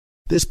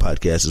This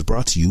podcast is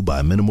brought to you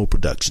by Minimal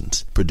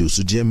Productions.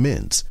 Producer Jim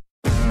Menz.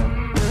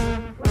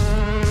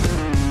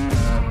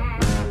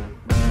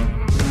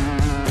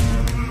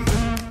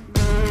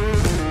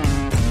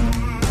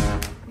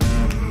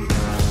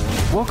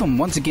 Welcome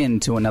once again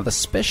to another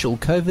special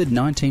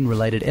COVID-19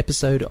 related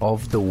episode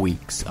of The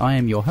Weeks. I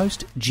am your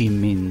host, Jim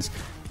Menz.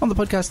 On the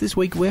podcast this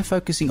week, we're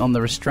focusing on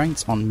the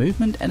restraints on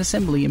movement and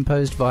assembly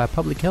imposed via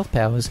public health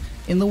powers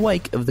in the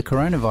wake of the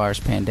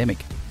coronavirus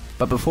pandemic.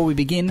 But before we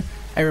begin,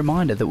 a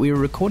reminder that we are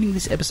recording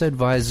this episode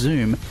via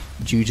Zoom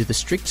due to the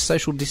strict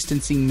social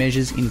distancing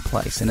measures in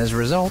place, and as a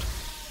result,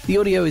 the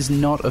audio is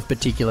not of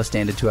particular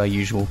standard to our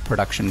usual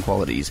production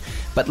qualities.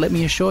 But let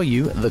me assure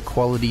you, the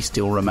quality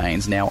still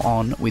remains. Now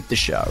on with the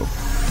show.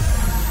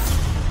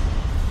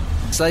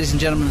 So, ladies and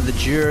gentlemen of the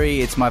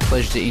jury, it's my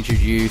pleasure to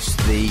introduce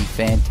the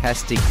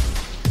fantastic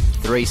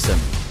threesome.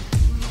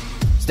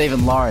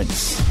 Stephen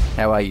Lawrence,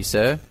 how are you,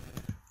 sir?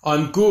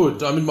 I'm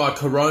good. I'm in my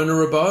Corona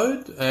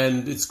abode,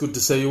 and it's good to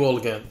see you all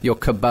again. Your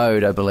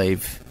cabode, I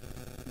believe.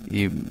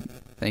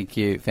 Thank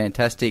you.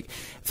 Fantastic.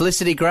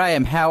 Felicity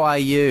Graham, how are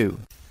you?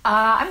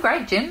 I'm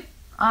great, Jim.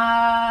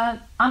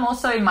 I'm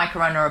also in my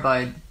Corona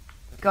abode.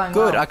 Going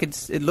good. well.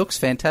 It looks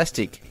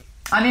fantastic.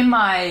 I'm in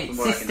my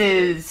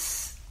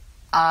sister's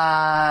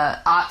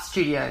art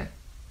studio,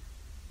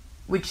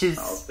 which is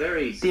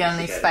the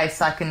only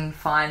space I can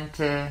find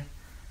to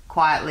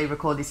quietly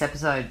record this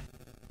episode.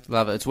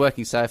 Love it. It's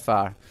working so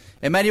far.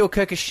 Emmanuel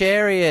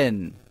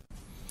Kirkasharian.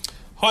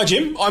 Hi,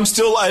 Jim. I'm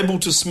still able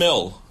to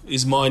smell,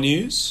 is my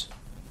news.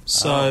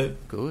 So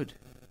Good.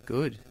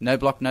 No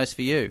block nose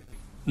for you.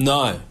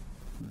 No.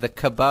 The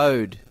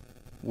cabode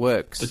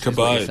works. The cabode. Is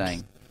what you're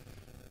saying.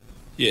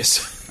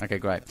 Yes. Okay,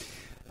 great.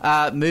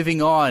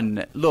 Moving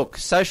on. Look,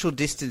 social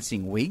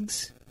distancing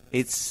wigs.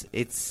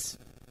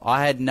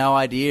 I had no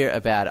idea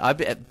about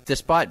it.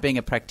 Despite being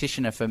a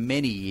practitioner for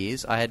many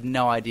years, I had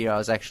no idea I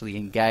was actually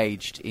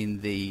engaged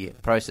in the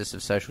process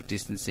of social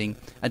distancing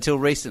until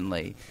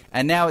recently.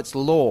 And now it's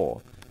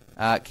law.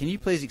 Can you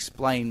please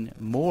explain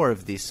more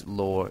of this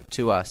law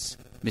to us,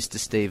 Mr.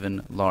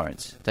 Stephen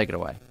Lawrence? Take it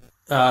away.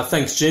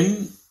 Thanks,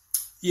 Jim.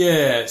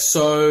 Yeah,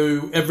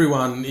 so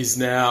everyone is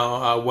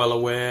now well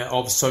aware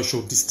of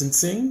social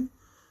distancing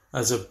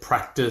as a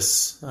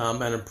practice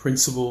and a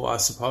principle, I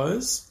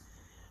suppose.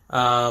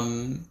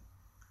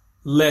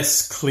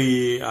 Less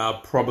clear,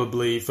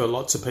 probably, for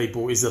lots of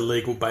people is the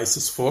legal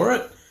basis for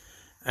it.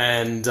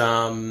 And,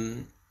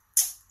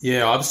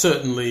 I've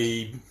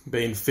certainly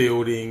been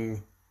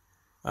fielding,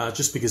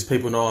 just because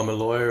people know I'm a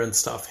lawyer and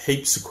stuff,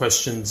 heaps of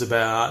questions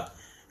about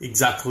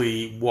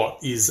exactly what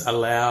is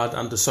allowed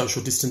under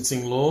social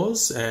distancing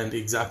laws and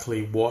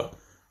exactly what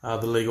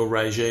the legal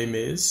regime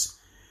is.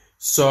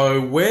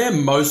 So where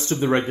most of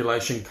the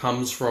regulation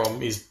comes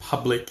from is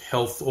public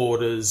health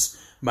orders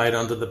made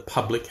under the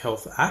Public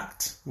Health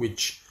Act,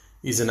 which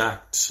is an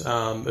act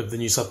of the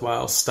New South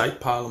Wales State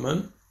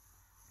Parliament.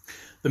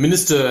 The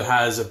Minister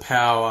has a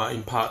power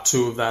in Part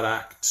 2 of that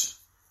act,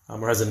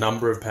 or has a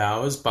number of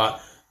powers,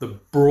 but the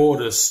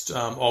broadest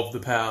of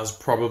the powers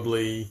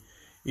probably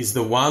is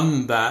the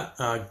one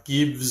that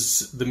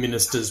gives the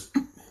minister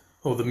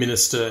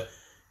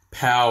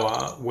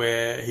power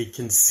where he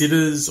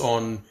considers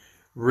on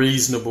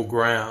reasonable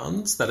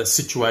grounds that a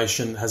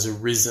situation has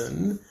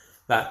arisen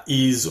that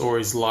is or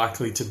is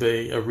likely to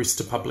be a risk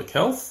to public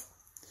health.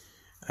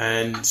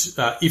 And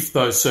if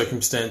those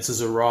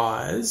circumstances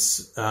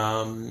arise,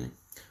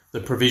 the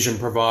provision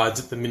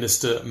provides that the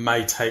minister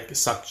may take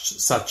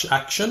such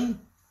action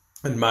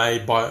and may,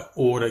 by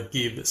order,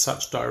 give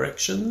such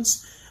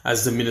directions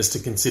as the minister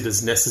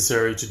considers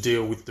necessary to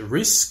deal with the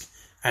risk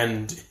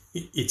and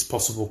its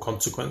possible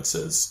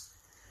consequences.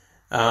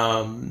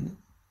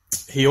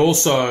 He or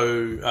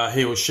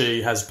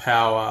she has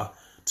power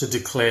to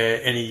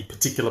declare any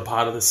particular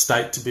part of the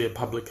state to be a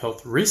public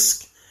health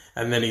risk,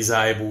 and then he's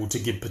able to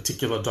give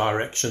particular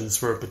directions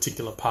for a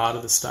particular part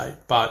of the state.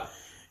 But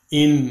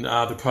in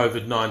the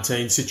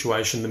COVID-19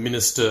 situation, the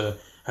minister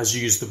has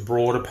used the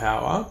broader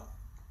power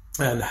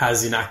and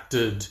has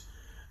enacted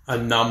a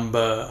number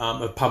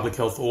of public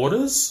health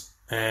orders,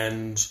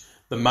 and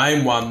the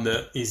main one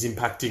that is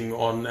impacting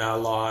on our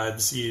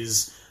lives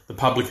is the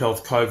Public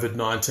Health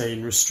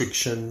COVID-19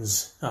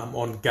 restrictions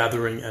on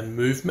gathering and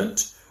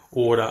movement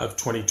order of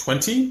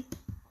 2020.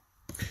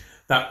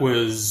 That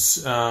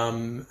was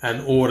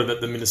an order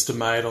that the minister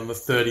made on the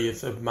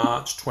 30th of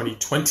March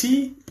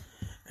 2020,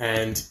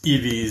 and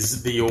it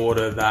is the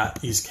order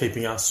that is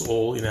keeping us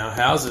all in our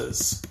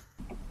houses.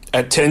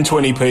 At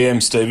 10:20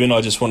 p.m, Stephen,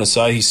 I just want to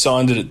say he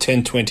signed it at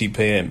 10:20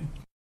 p.m.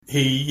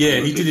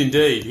 He did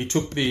indeed. He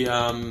took the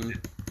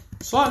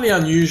slightly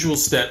unusual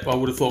step, I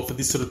would have thought, for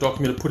this sort of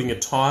document of putting a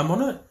time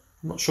on it.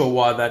 I'm not sure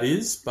why that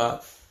is,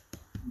 but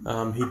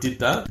he did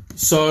that.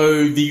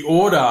 So the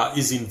order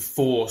is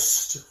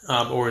enforced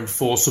or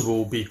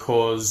enforceable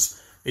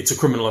because it's a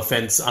criminal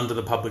offence under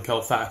the Public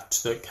Health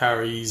Act that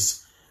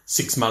carries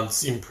 6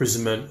 months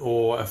imprisonment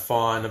or a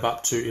fine of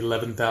up to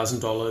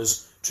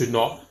 $11,000 to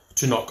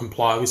not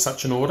comply with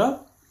such an order.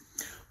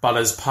 But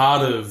as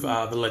part of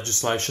the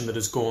legislation that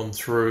has gone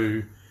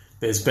through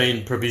there's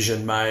been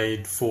provision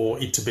made for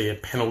it to be a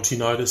penalty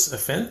notice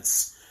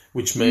offence,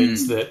 which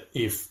means that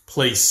if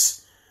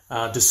police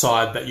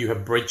decide that you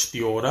have breached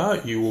the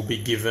order, you will be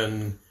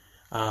given,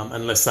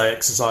 unless they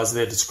exercise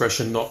their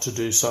discretion not to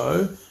do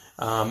so,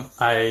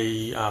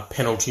 a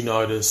penalty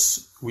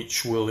notice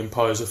which will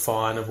impose a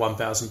fine of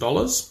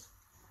 $1,000.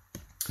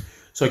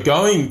 So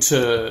going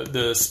to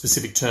the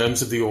specific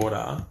terms of the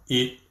order,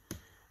 it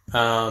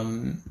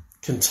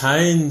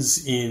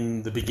contains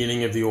in the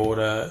beginning of the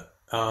order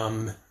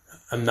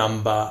a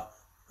number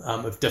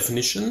of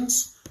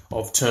definitions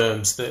of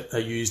terms that are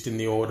used in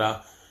the order,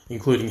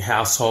 including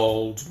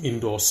household,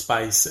 indoor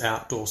space,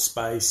 outdoor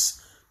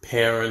space,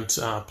 parent,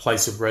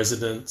 place of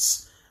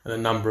residence, and a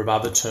number of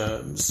other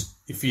terms.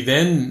 If you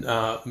then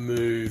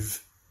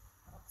move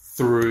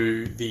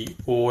through the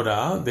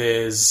order,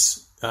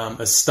 there's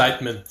a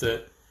statement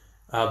that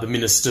the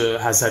Minister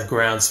has had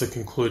grounds for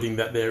concluding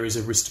that there is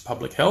a risk to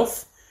public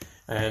health,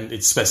 and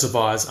it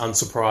specifies,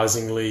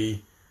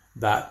 unsurprisingly,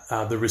 that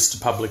the risk to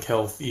public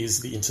health is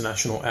the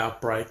international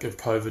outbreak of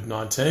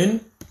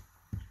COVID-19.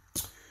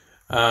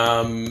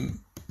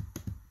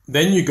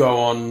 Then you go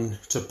on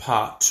to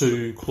Part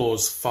 2,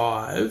 Clause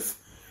 5,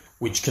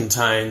 which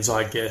contains,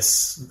 I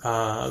guess,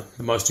 the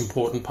most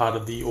important part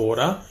of the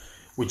order,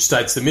 which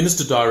states the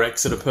Minister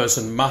directs that a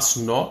person must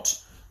not,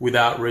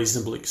 without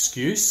reasonable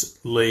excuse,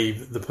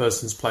 leave the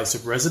person's place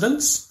of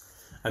residence.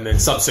 And then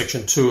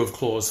subsection 2 of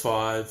Clause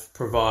 5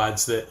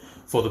 provides that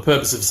for the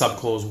purpose of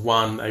subclause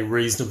 1, a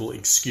reasonable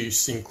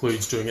excuse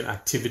includes doing an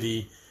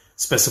activity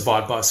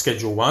specified by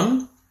Schedule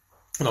 1.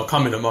 And I'll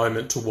come in a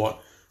moment to what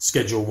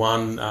Schedule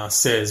 1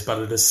 says, but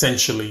it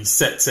essentially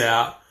sets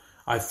out,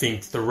 I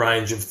think, the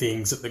range of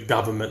things that the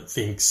government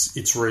thinks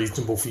it's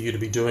reasonable for you to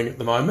be doing at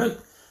the moment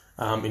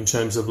in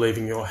terms of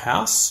leaving your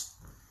house.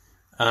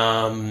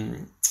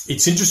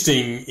 It's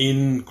interesting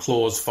in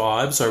Clause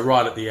 5, so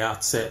right at the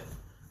outset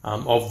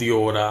of the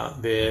order,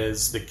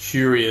 there's the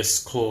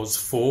curious Clause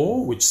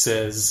 4, which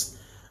says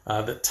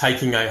that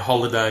taking a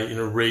holiday in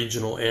a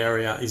regional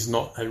area is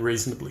not a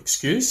reasonable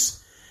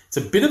excuse. It's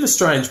a bit of a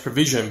strange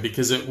provision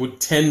because it would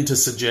tend to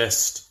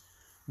suggest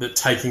that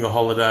taking a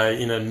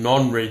holiday in a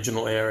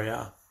non-regional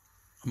area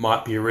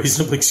might be a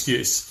reasonable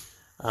excuse.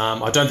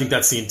 I don't think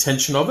that's the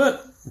intention of it,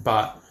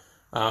 but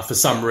for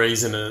some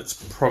reason, and it's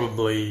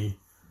probably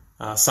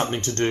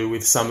something to do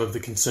with some of the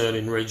concern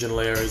in regional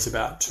areas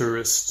about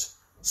tourists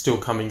still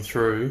coming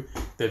through,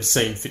 they've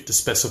seen fit to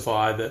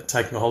specify that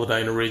taking a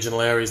holiday in a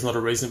regional area is not a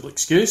reasonable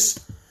excuse,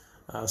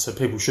 so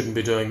people shouldn't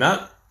be doing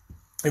that.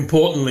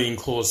 Importantly, in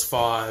Clause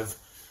 5,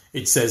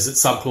 it says that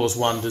subclause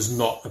 1 does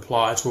not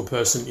apply to a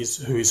person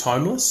who is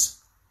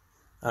homeless,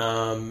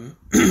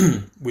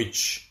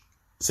 which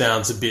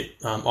sounds a bit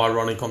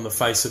ironic on the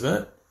face of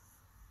it,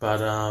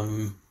 but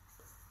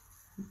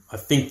I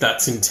think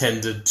that's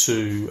intended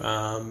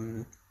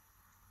to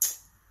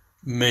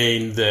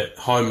mean that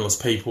homeless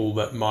people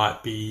that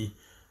might be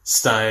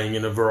staying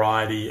in a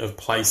variety of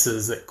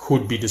places that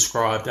could be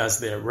described as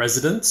their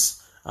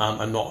residence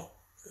are not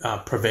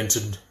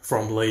prevented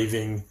from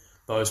leaving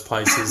those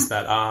places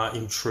that are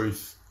in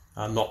truth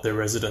not their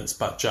residence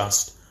but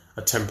just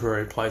a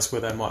temporary place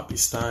where they might be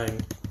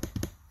staying.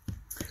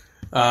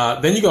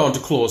 Then you go on to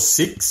Clause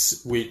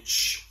 6,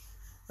 which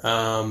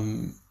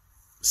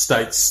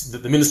states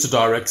that the Minister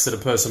directs that a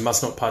person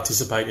must not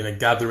participate in a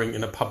gathering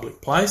in a public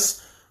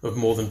place of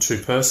more than 2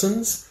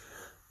 persons.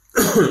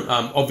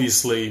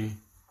 Obviously,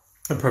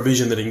 a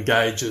provision that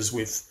engages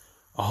with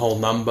a whole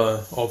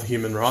number of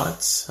human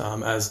rights,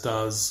 as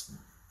does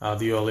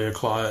the earlier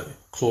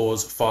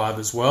Clause 5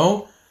 as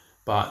well.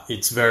 But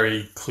it's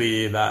very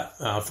clear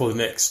that for the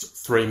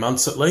next 3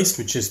 months at least,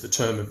 which is the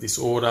term of this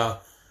order,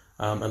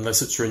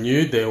 unless it's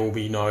renewed, there will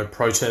be no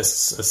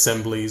protests,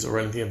 assemblies or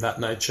anything of that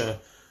nature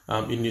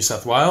in New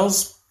South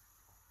Wales.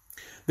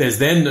 There's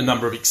then a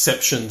number of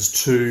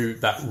exceptions to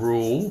that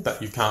rule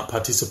that you can't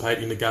participate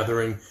in a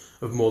gathering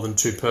of more than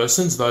 2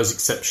 persons. Those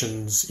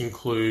exceptions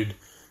include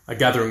a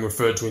gathering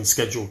referred to in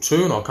Schedule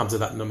 2, and I'll come to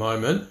that in a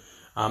moment,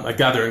 a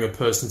gathering of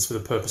persons for the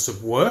purpose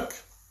of work.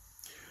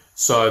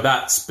 So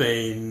that's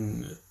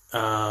been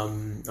a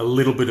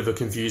little bit of a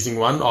confusing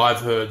one.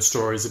 I've heard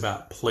stories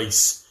about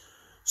police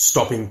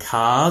stopping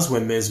cars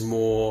when there's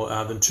more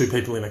than 2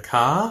 people in a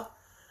car.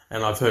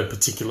 And I've heard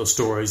particular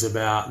stories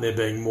about there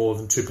being more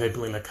than 2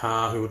 people in a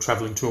car who are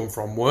travelling to and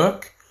from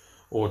work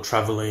or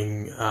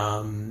travelling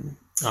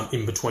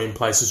in between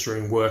places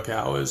during work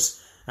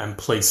hours. And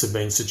police have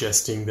been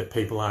suggesting that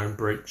people are in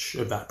breach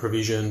of that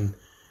provision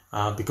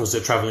because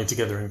they're travelling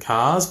together in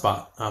cars.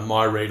 But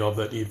my read of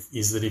it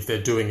is that if they're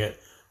doing it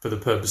for the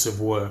purpose of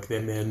work,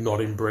 then they're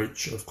not in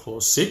breach of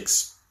Clause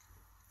 6.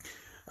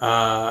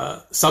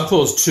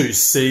 Subclause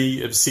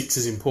 2C of 6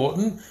 is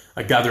important.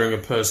 A gathering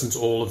of persons,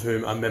 all of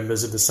whom are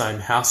members of the same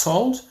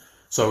household.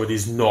 So it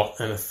is not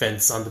an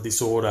offence under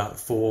this order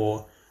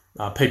for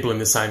people in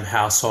the same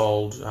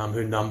household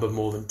who number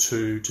more than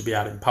 2 to be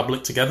out in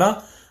public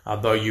together,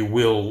 though you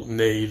will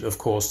need, of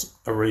course,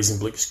 a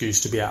reasonable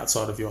excuse to be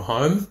outside of your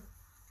home.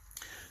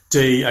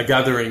 D, a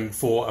gathering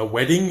for a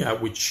wedding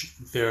at which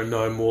there are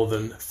no more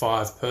than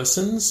 5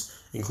 persons,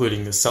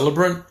 including the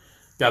celebrant.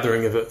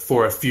 Gathering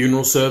for a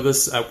funeral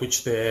service at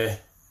which there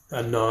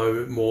are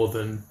no more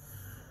than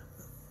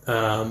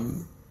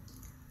 10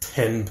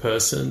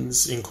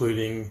 persons,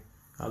 including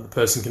the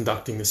person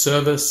conducting the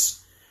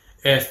service.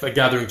 F, a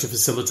gathering to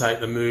facilitate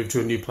the move to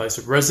a new place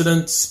of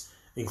residence,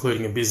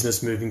 including a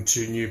business moving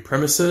to new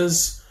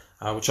premises,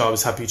 which I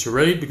was happy to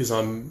read because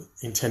I'm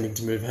intending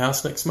to move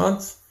house next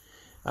month.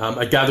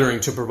 A gathering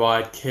to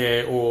provide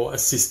care or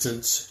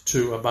assistance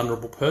to a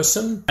vulnerable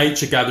person.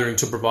 H, a gathering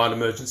to provide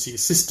emergency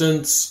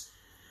assistance.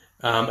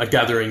 A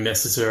gathering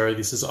necessary,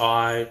 this is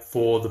I,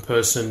 for the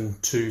person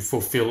to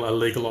fulfil a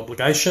legal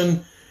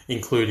obligation,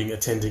 including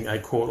attending a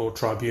court or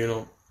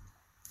tribunal.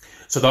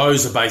 So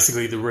those are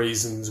basically the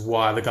reasons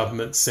why the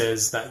government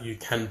says that you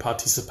can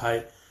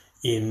participate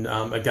in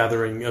a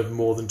gathering of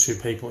more than 2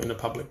 people in a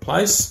public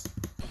place.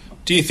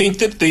 Do you think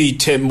that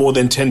the more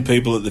than 10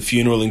 people at the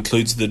funeral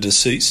includes the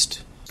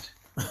deceased?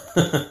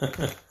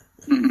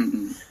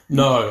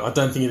 No, I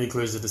don't think it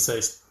includes the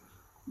deceased.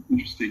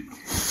 Interesting.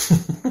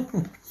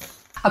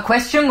 A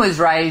question was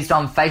raised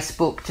on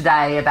Facebook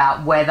today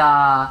about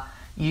whether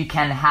you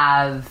can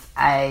have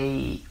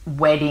a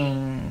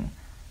wedding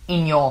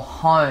in your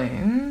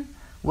home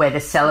where the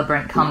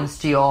celebrant comes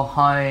to your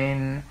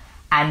home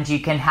and you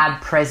can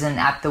have present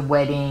at the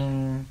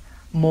wedding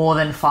more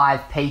than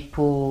 5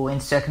 people in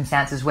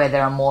circumstances where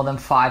there are more than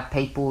 5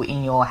 people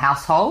in your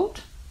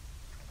household.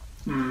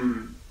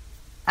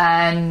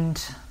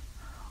 And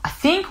I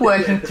think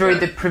working through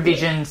the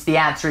provisions, the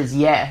answer is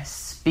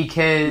yes,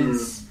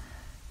 because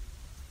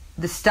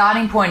the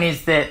starting point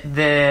is that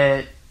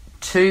the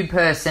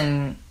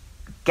 2-person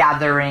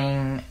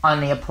gathering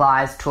only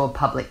applies to a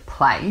public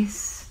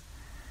place.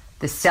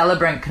 The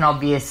celebrant can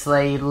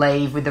obviously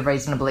leave with a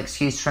reasonable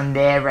excuse from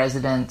their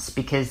residence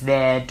because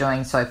they're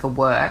doing so for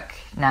work,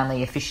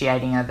 namely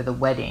officiating over the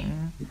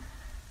wedding.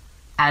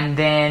 And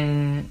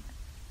then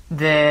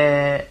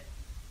the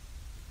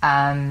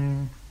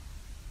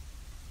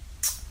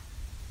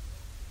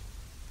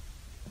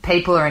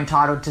people are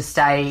entitled to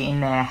stay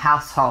in their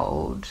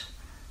household.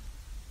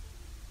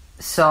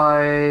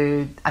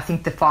 So I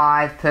think the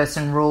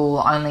 5-person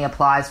rule only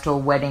applies to a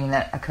wedding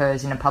that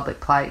occurs in a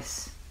public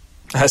place.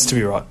 Has to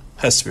be right.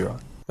 Has to be right.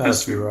 That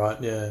has to be right,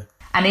 yeah.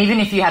 And even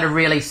if you had a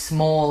really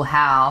small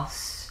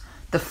house,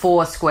 the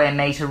 4 square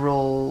metre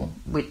rule,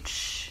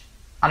 which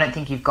I don't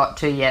think you've got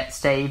to yet,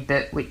 Steve,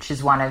 but which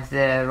is one of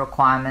the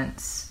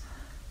requirements,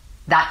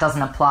 that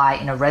doesn't apply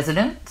in a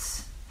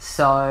residence.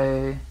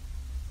 So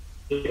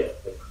Yeah,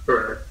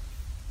 correct.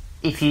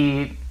 if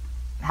you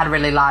had a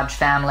really large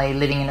family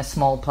living in a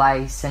small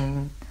place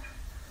and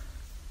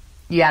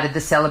you added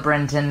the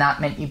celebrant and that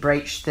meant you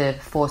breached the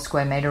 4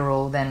 square metre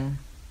rule, then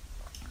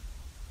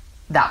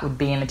that would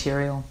be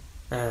immaterial.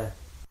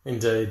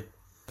 Indeed.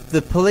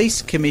 The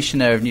Police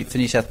Commissioner for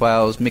New South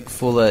Wales, Mick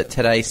Fuller,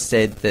 today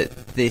said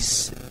that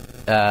this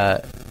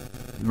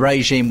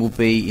regime will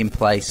be in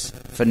place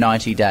for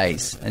 90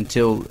 days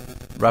until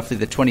roughly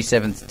the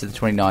 27th to the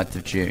 29th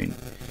of June.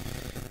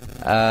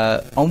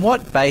 On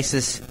what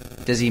basis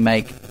does he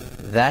make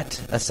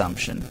that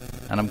assumption?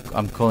 And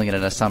I'm calling it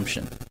an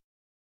assumption.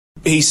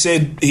 He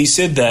said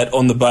that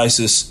on the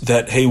basis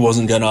that he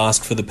wasn't going to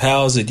ask for the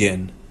powers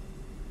again.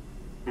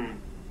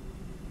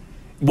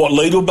 What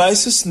legal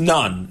basis?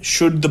 None.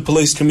 Should the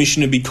Police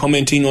Commissioner be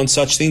commenting on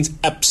such things?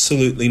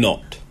 Absolutely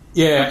not.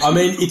 Yeah, I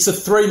mean, it's a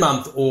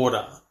 3-month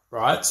order,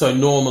 right? So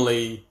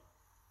normally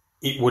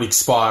it would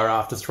expire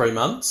after 3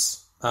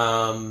 months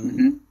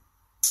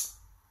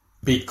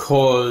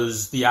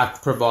because the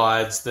Act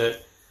provides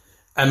that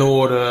an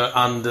order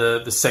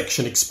under the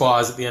section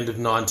expires at the end of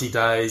 90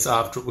 days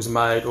after it was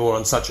made or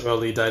on such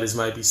early date as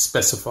may be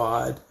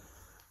specified.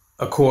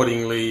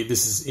 Accordingly,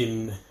 this is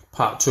in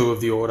Part 2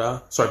 of the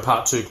order,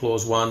 Part 2,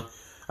 Clause 1.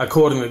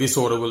 Accordingly, this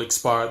order will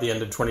expire at the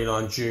end of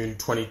 29 June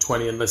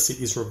 2020 unless it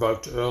is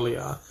revoked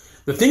earlier.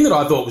 The thing that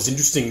I thought was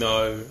interesting,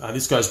 though,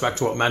 this goes back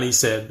to what Manny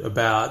said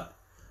about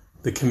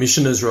the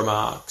Commissioner's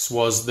remarks,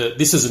 was that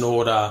this is an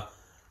order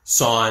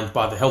signed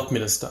by the Health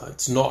Minister.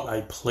 It's not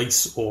a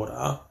police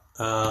order.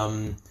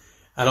 And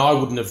I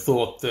wouldn't have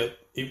thought that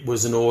it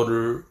was an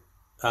order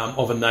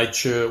of a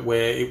nature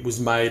where it was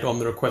made on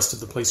the request of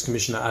the Police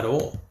Commissioner at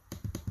all.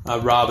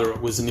 Rather,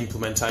 it was an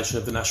implementation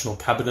of the National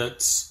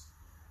Cabinet's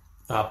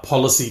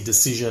policy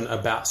decision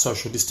about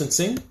social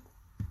distancing.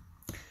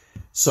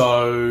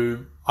 So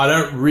I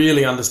don't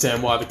really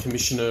understand why the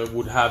Commissioner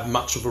would have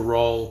much of a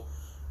role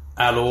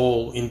at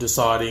all in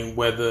deciding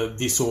whether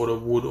this order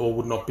would or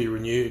would not be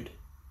renewed.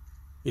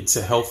 It's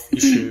a health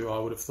issue, I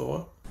would have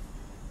thought.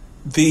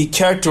 The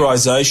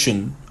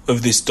characterisation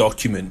of this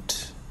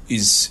document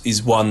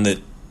is one that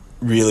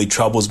really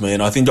troubles me,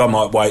 and I think I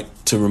might wait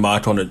to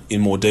remark on it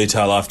in more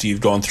detail after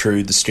you've gone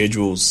through the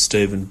schedules,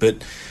 Stephen,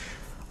 but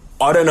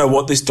I don't know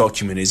what this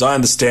document is. I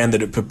understand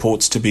that it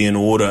purports to be an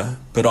order,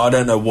 but I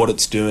don't know what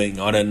it's doing.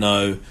 I don't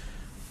know.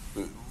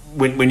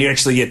 When you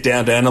actually get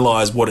down to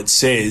analyse what it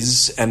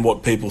says and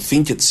what people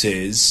think it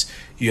says,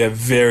 you have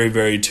very,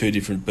 very 2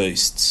 different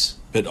beasts.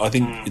 But I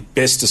think it's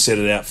best to set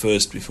it out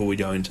first before we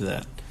go into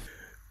that.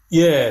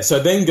 Yeah, so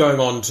then going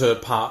on to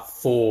part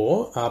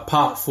 4.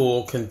 Part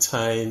 4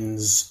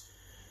 contains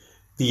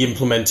the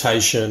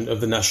implementation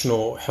of the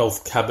National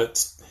Health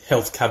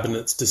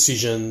Cabinet's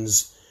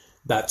decisions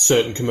that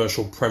certain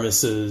commercial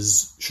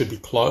premises should be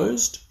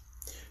closed.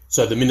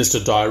 So the Minister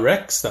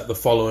directs that the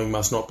following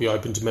must not be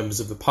open to members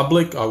of the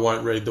public. I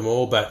won't read them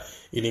all, but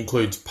it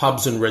includes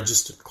pubs and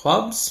registered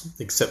clubs,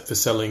 except for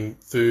selling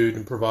food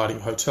and providing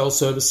hotel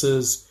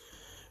services,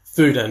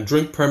 food and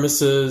drink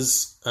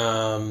premises,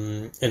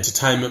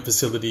 entertainment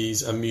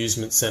facilities,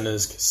 amusement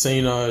centres,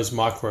 casinos,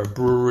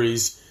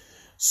 microbreweries,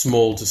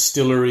 small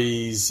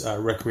distilleries,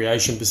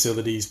 recreation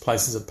facilities,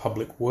 places of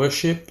public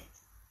worship,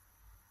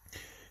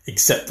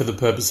 except for the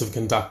purpose of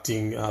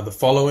conducting the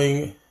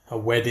following: a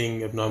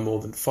wedding of no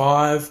more than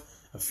 5,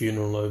 a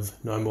funeral of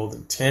no more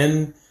than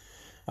 10,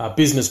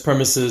 business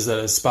premises that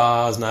are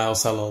spas, nail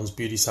salons,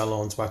 beauty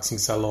salons, waxing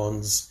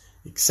salons,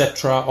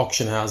 etc.,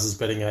 auction houses,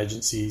 betting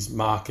agencies,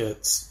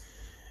 markets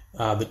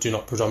that do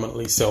not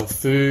predominantly sell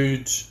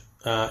food,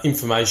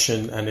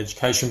 information and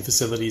education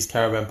facilities,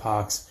 caravan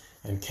parks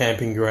and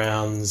camping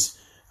grounds,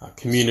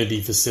 community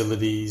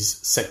facilities,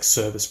 sex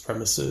service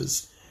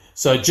premises.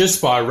 So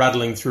just by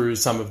rattling through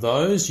some of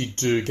those, you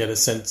do get a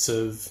sense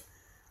of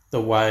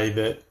the way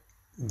that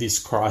this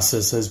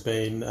crisis has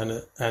been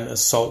an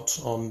assault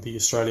on the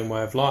Australian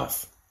way of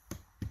life.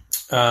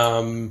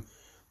 The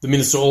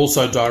Minister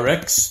also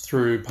directs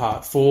through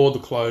Part 4 the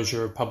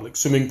closure of public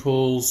swimming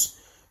pools,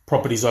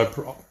 properties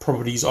operated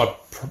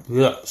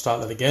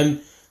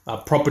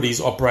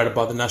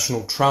by the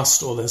National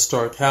Trust or the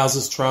Historic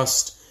Houses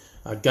Trust,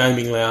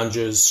 gaming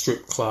lounges,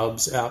 strip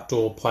clubs,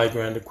 outdoor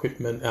playground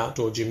equipment,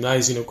 outdoor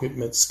gymnasium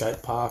equipment,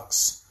 skate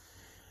parks.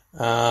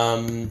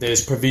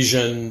 There's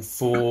provision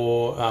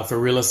for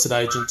real estate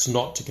agents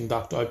not to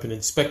conduct open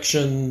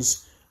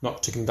inspections,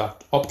 not to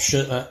conduct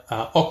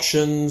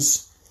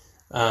auctions,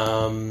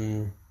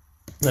 and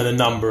a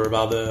number of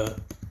other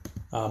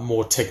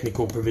more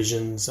technical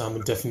provisions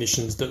and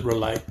definitions that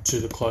relate to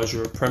the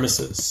closure of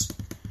premises.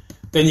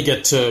 Then you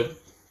get to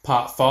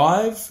Part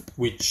 5,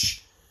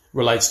 which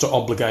relates to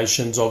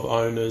obligations of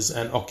owners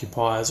and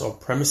occupiers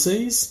of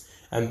premises.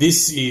 And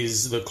this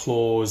is the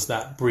clause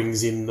that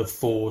brings in the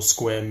 4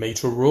 square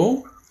metre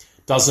rule.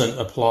 Doesn't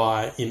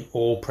apply in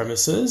all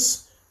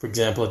premises. For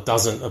example, it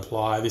doesn't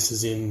apply, this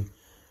is in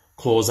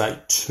Clause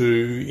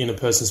 8.2, in a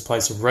person's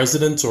place of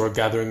residence or a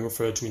gathering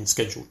referred to in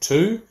Schedule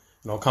 2.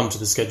 And I'll come to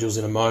the schedules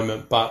in a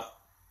moment. But,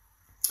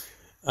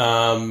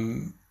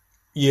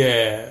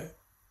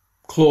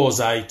 Clause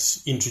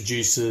 8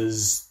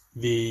 introduces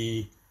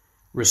the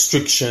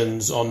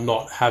restrictions on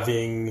not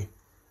having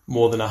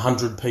more than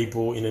 100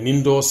 people in an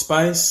indoor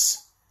space,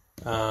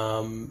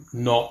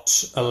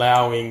 not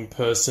allowing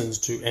persons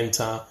to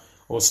enter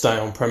or stay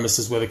on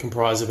premises whether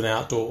comprised of an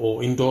outdoor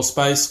or indoor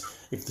space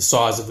if the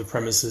size of the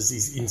premises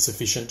is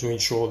insufficient to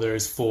ensure there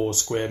is 4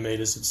 square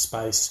metres of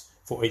space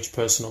for each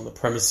person on the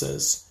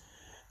premises.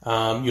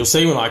 You'll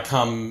see when I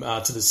come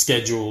to the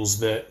schedules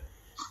that,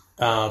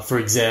 for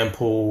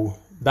example,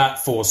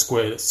 that 4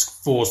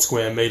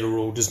 square metre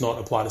rule does not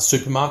apply to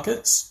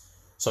supermarkets.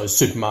 So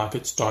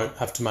supermarkets don't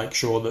have to make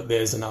sure that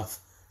there's enough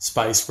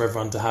space for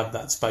everyone to have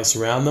that space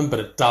around them, but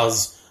it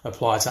does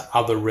apply to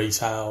other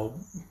retail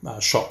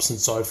shops and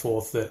so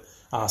forth that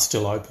are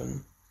still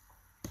open.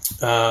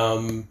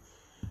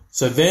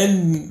 So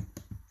then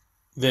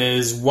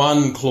there's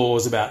one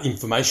clause about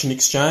information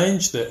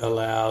exchange that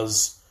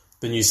allows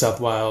the New South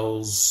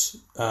Wales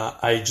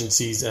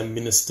agencies and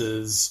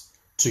ministers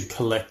to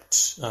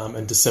collect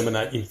and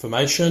disseminate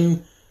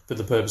information for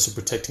the purpose of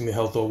protecting the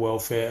health or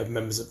welfare of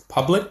members of the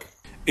public.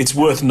 It's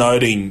worth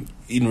noting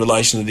in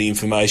relation to the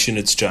information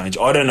exchange,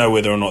 I don't know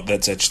whether or not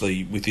that's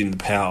actually within the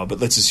power, but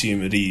let's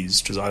assume it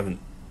is, because I haven't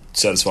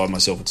satisfied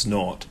myself it's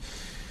not.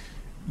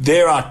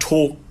 There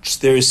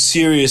is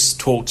serious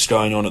talks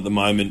going on at the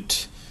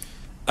moment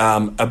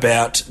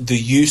about the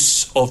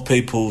use of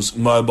people's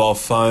mobile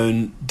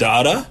phone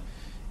data,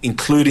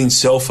 including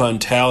cell phone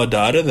tower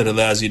data that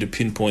allows you to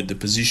pinpoint the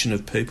position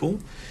of people,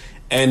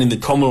 and in the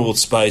Commonwealth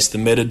space, the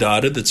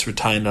metadata that's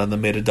retained under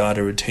the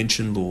metadata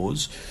retention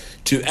laws,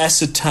 to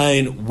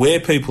ascertain where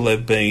people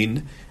have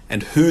been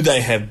and who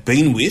they have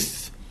been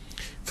with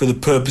for the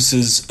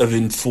purposes of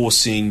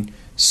enforcing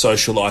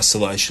social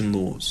isolation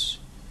laws.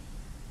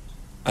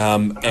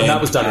 And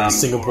that was done in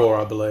Singapore,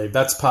 I believe.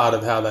 That's part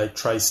of how they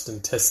traced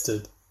and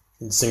tested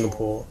in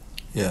Singapore.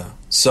 Yeah.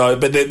 So,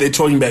 but they're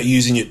talking about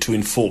using it to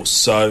enforce.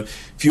 So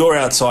if you're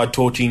outside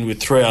talking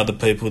with 3 other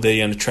people, they're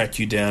going to track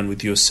you down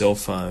with your cell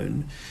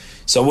phone.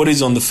 So what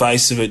is on the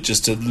face of it,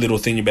 just a little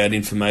thing about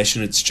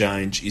information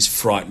exchange, is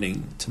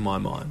frightening to my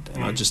mind.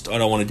 And I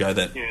don't want to go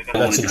that. Yeah,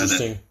 that's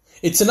interesting.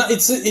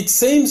 It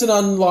seems an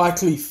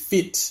unlikely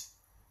fit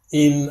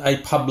in a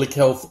public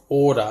health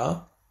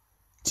order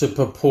to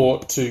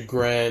purport to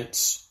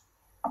grant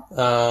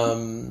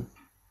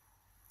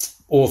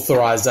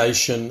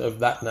authorization of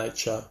that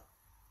nature.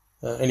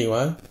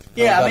 Anyway.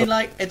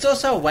 Yeah, it's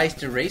also a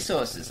waste of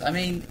resources. I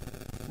mean,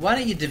 why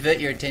don't you divert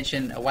your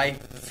attention away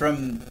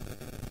from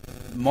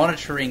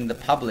monitoring the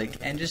public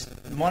and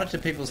just monitor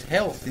people's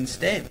health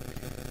instead?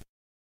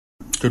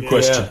 Good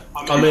question. Yeah.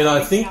 I mean,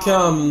 I think,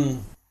 we're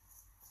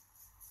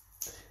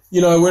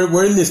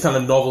in this kind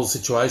of novel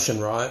situation,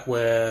 right,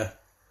 where,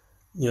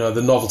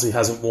 the novelty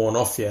hasn't worn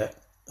off yet.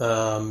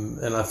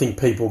 And I think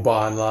people,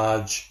 by and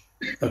large,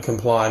 are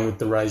complying with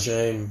the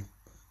regime.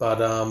 But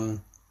how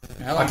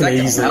long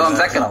is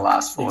that going to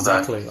last for?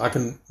 Exactly. I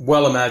can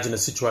well imagine a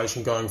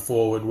situation going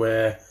forward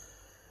where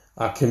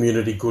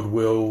community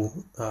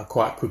goodwill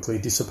quite quickly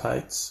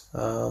dissipates,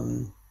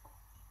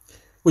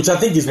 which I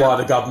think is why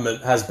the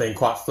government has been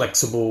quite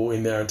flexible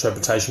in their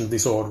interpretation of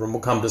this order, and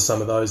we'll come to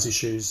some of those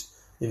issues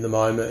in a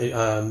moment,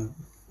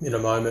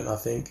 I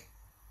think.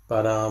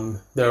 But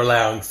they're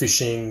allowing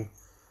fishing,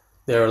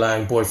 they're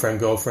allowing boyfriend,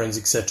 girlfriends,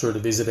 etc. to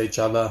visit each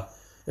other,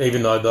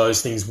 even though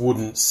those things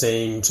wouldn't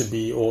seem to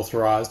be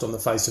authorised on the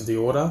face of the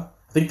order.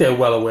 I think they're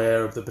well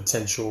aware of the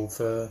potential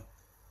for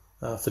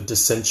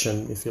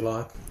dissension, if you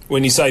like.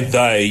 When you say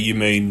they, you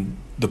mean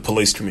the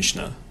police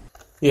commissioner?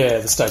 Yeah,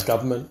 the state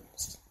government.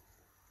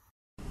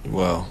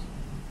 Well,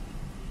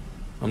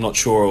 I'm not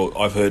sure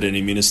I've heard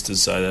any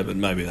ministers say that, but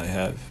maybe they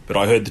have. But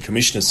I heard the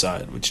commissioner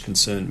say it, which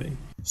concerned me.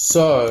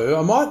 So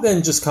I might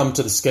then just come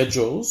to the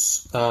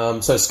schedules.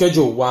 So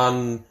Schedule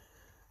 1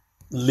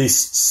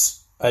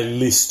 lists a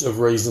list of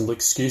reasonable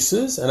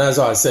excuses. And as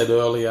I said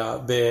earlier,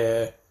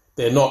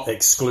 they're not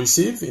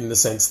exclusive in the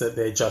sense that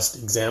they're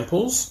just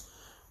examples.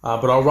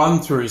 But I'll run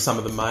through some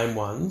of the main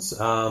ones.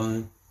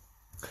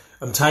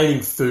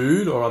 Obtaining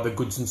food or other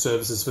goods and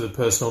services for the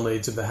personal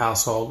needs of the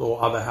household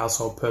or other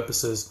household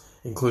purposes,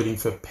 including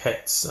for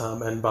pets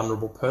and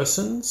vulnerable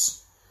persons.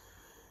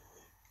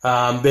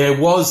 There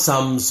was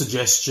some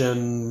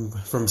suggestion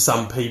from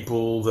some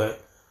people that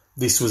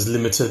this was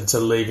limited to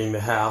leaving the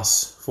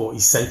house for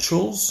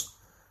essentials,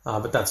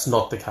 but that's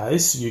not the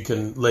case. You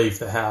can leave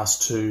the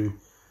house to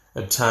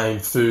obtain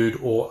food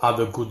or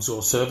other goods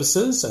or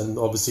services, and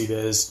obviously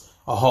there's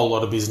a whole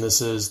lot of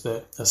businesses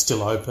that are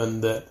still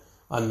open that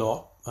are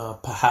not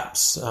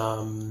perhaps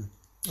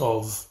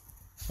of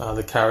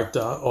the character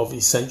of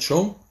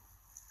essential.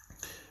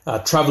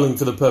 Travelling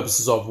for the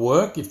purposes of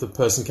work if the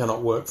person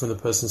cannot work from the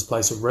person's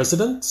place of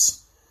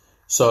residence.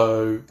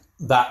 So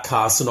that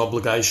casts an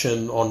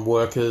obligation on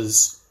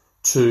workers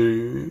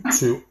to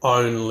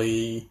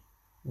only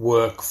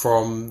work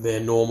from their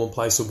normal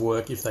place of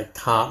work if they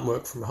can't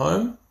work from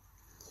home.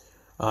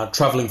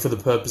 Travelling for the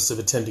purpose of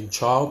attending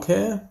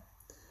childcare.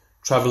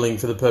 Travelling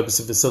for the purpose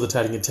of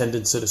facilitating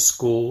attendance at a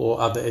school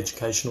or other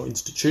educational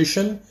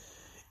institution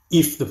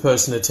if the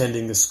person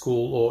attending the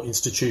school or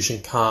institution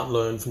can't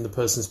learn from the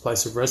person's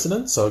place of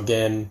residence. So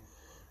again,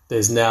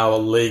 there's now a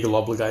legal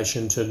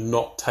obligation to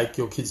not take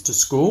your kids to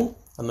school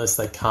unless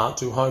they can't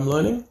do home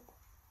learning.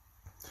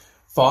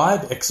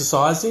 5,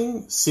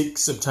 exercising.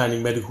 6,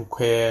 obtaining medical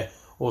care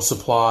or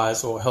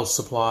supplies or health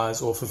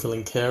supplies or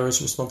fulfilling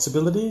carers'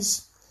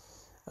 responsibilities.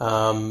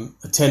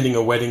 Attending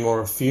a wedding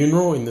or a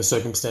funeral in the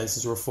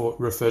circumstances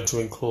referred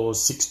to in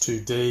Clause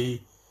 6.2d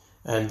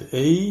and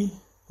E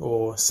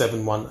or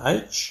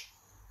 7.1h.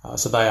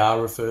 So they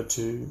are referred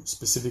to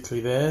specifically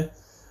there.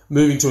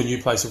 Moving to a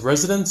new place of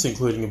residence,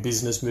 including a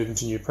business moving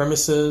to new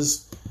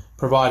premises.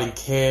 Providing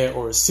care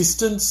or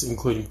assistance,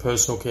 including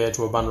personal care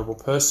to a vulnerable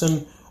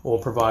person or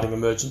providing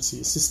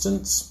emergency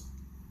assistance.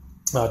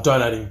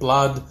 Donating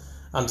blood,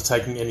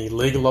 undertaking any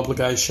legal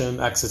obligation,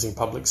 accessing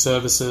public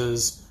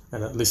services,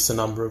 and it lists a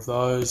number of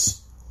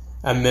those.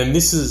 And then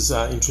this is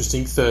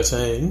interesting,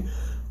 13.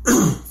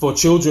 For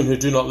children who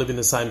do not live in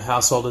the same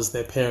household as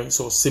their parents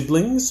or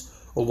siblings,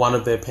 or one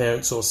of their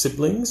parents or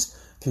siblings,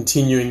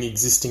 continuing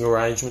existing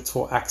arrangements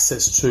for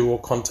access to or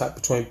contact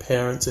between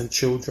parents and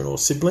children or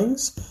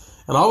siblings.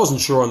 And I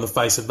wasn't sure on the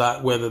face of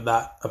that whether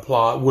that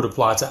would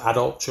apply to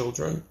adult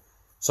children,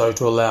 so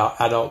to allow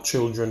adult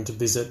children to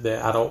visit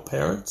their adult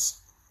parents.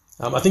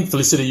 I think,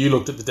 Felicity, you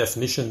looked at the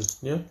definitions,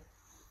 yeah?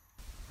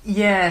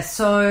 Yeah,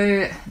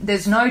 so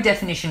there's no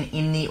definition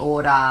in the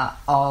order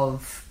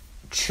of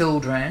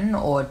children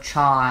or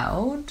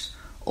child,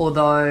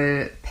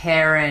 although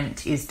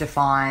parent is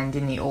defined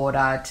in the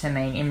order to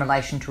mean in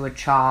relation to a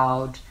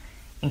child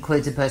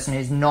includes a person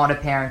who's not a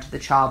parent of the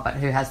child but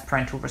who has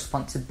parental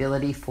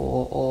responsibility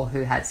for or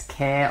who has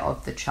care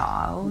of the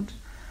child.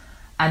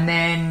 And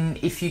then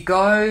if you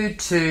go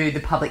to the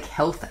Public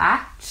Health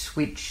Act,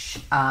 which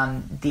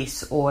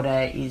this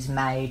order is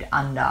made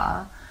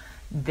under,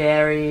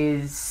 there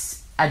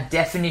is a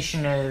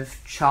definition of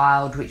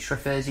child which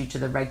refers you to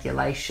the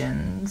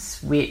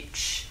regulations,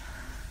 which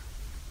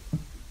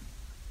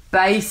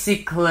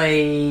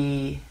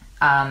basically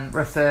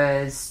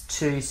refers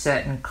to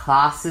certain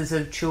classes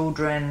of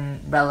children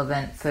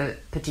relevant for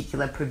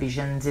particular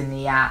provisions in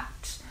the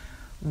Act,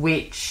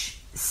 which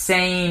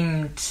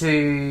seem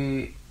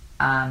to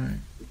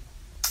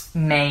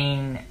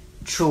mean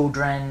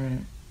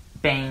children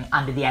being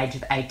under the age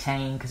of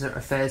 18 because it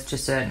refers to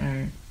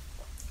certain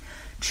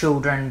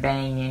children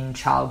being in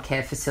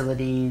childcare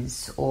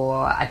facilities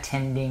or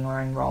attending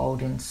or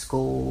enrolled in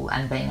school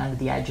and being under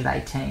the age of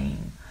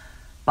 18.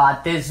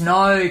 But there's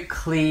no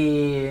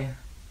clear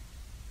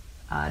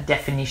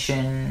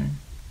definition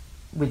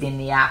within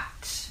the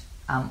Act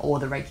or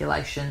the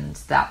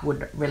regulations that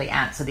would really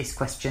answer this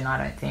question, I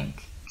don't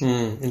think.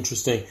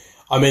 Interesting.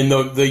 I mean,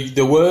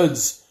 the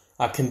words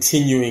are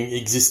continuing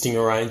existing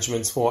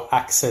arrangements for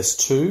access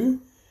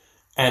to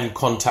and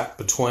contact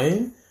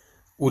between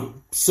would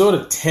sort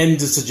of tend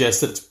to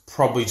suggest that it's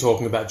probably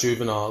talking about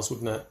juveniles,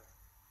 wouldn't it?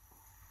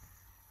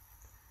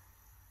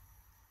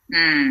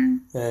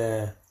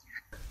 Yeah.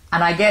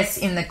 And I guess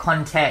in the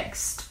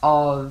context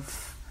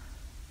of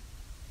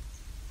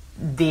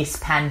this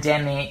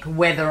pandemic,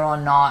 whether or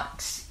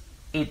not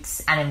it's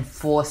an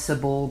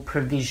enforceable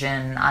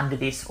provision under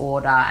this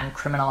order and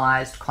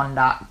criminalised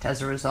conduct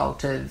as a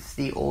result of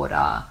the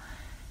order,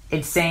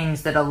 it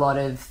seems that a lot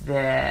of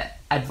the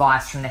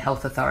advice from the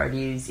health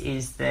authorities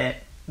is that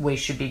we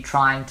should be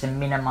trying to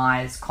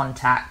minimise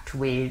contact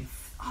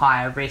with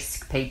higher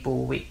risk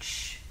people,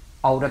 which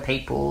older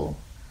people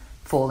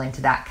fall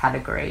into that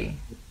category.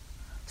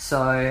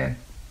 So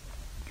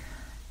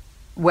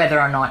whether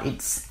or not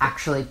it's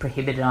actually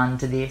prohibited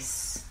under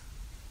this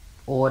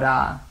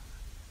order,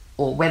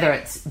 or whether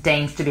it's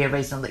deemed to be a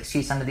reasonable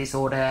excuse under this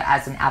order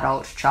as an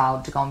adult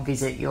child to go and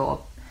visit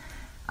your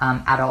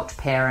adult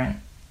parent,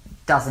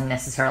 doesn't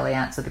necessarily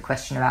answer the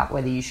question about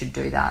whether you should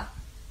do that.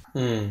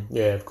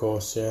 Yeah, of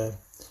course, yeah.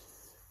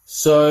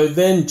 So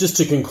then just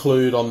to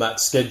conclude on that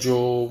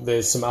schedule,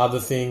 there's some other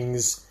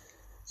things.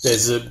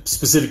 There's a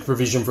specific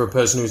provision for a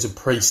person who is a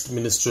priest,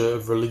 minister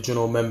of religion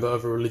or member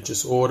of a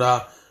religious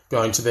order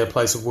going to their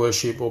place of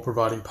worship or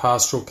providing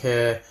pastoral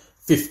care.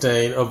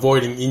 15,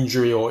 avoiding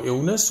injury or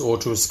illness or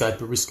to escape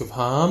a risk of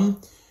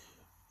harm.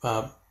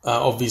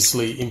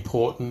 Obviously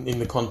important in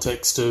the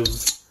context of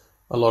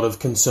a lot of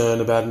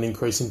concern about an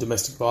increase in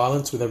domestic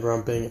violence with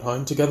everyone being at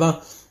home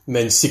together. And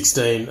then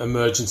 16,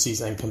 emergencies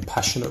and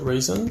compassionate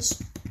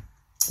reasons.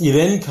 You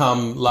then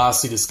come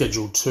lastly to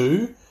Schedule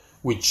 2,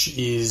 which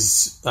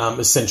is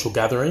essential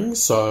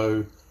gatherings.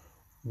 So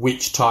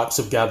which types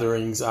of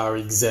gatherings are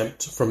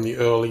exempt from the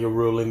earlier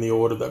rule in the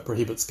order that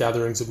prohibits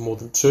gatherings of more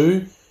than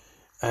 2.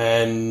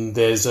 And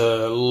there's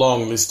a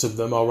long list of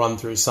them. I'll run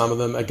through some of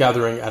them. A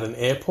gathering at an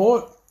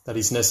airport, that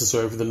is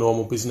necessary for the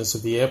normal business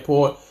of the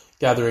airport.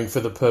 Gathering for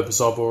the purpose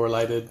of or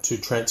related to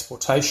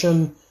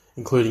transportation,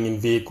 including in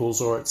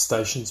vehicles or at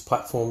stations,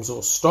 platforms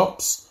or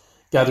stops.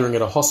 Gathering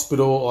at a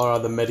hospital or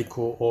other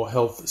medical or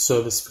health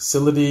service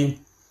facility.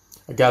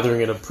 A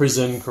gathering at a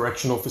prison,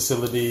 correctional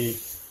facility,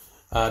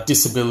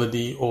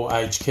 disability or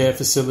aged care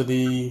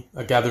facility,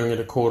 a gathering at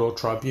a court or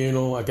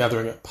tribunal, a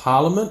gathering at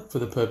Parliament for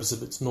the purpose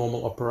of its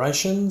normal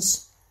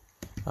operations,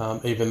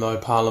 even though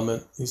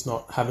Parliament is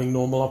not having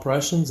normal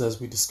operations,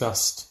 as we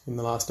discussed in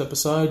the last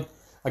episode,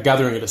 a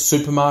gathering at a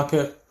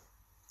supermarket,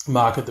 a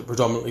market that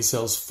predominantly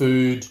sells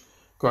food,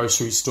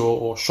 grocery store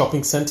or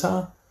shopping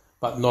centre,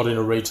 but not in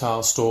a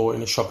retail store,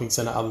 in a shopping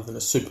centre other than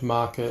a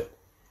supermarket,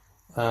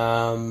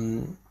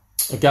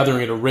 a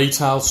gathering at a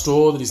retail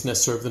store that is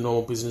necessary for the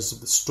normal business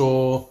of the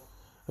store,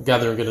 a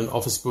gathering at an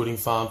office building,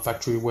 farm,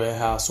 factory,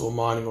 warehouse or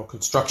mining or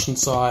construction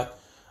site,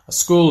 a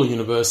school or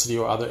university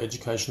or other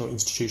educational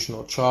institution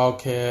or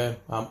childcare.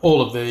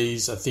 All of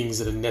these are things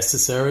that are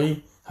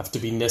necessary, have to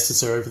be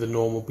necessary for the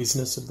normal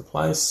business of the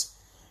place.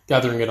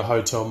 Gathering at a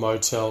hotel,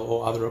 motel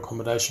or other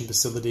accommodation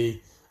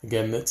facility,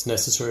 again, that's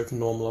necessary for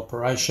normal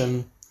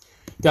operation.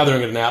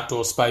 Gathering at an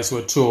outdoor space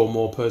where 2 or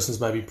more persons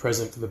may be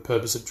present for the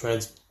purpose of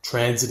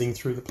transiting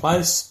through the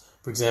place,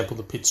 for example,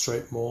 the Pitt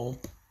Street Mall.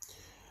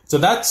 So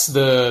that's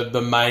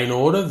the main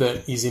order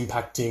that is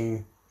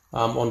impacting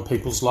on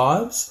people's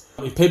lives.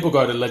 If people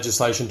go to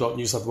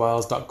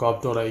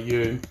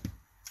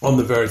legislation.newsouthwales.gov.au, on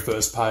the very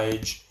first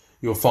page,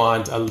 you'll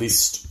find a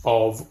list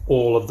of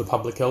all of the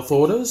public health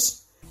orders.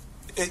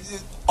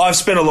 I've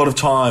spent a lot of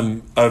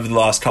time over the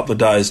last couple of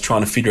days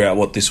trying to figure out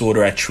what this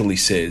order actually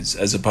says,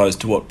 as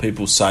opposed to what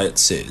people say it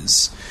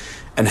says,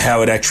 and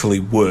how it actually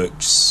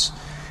works.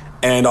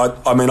 And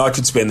I mean, I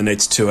could spend the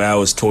next 2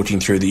 hours talking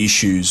through the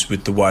issues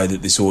with the way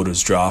that this order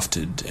is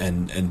drafted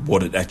and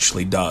what it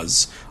actually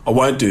does. I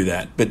won't do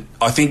that. But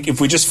I think if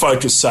we just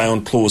focus, say,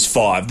 on Clause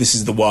 5, this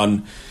is the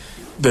one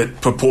that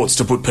purports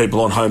to put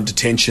people on home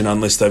detention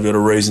unless they've got a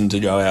reason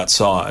to go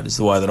outside, is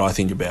the way that I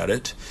think about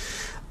it.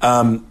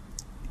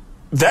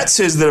 That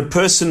says that a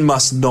person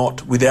must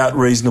not, without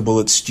reasonable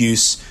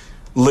excuse,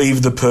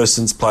 leave the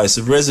person's place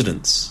of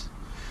residence.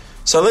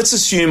 So let's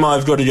assume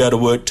I've got to go to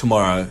work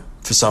tomorrow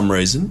for some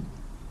reason.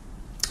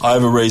 I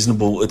have a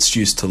reasonable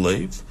excuse to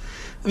leave.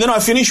 And then I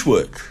finish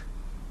work.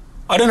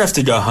 I don't have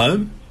to go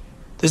home.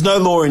 There's no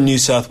law in New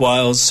South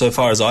Wales, so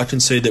far as I can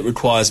see, that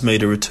requires me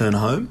to return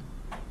home.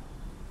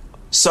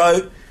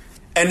 So,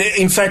 and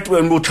in fact,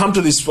 when we'll come to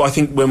this, I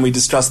think when we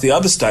discuss the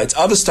other states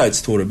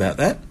thought about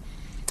that.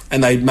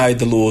 And they made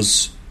the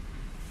laws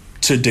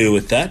to deal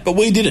with that, but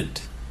we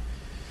didn't.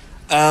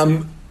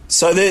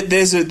 So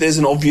there's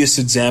an obvious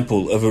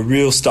example of a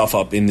real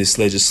stuff-up in this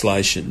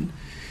legislation.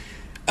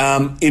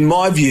 In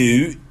my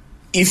view,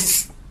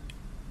 if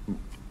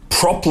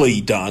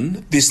properly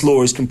done, this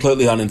law is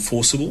completely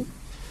unenforceable.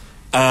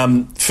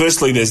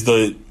 Firstly, there's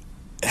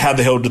how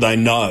the hell do they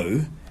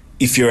know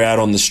if you're out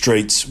on the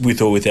streets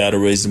with or without a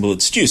reasonable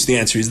excuse? The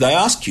answer is they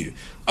ask you.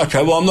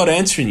 Okay, well, I'm not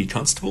answering you,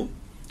 Constable.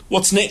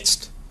 What's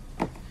next?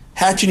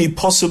 How can you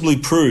possibly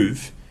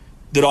prove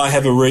that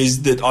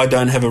I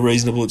don't have a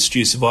reasonable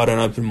excuse if I don't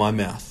open my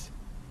mouth?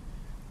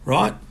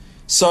 Right?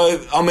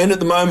 So, I mean, at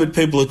the moment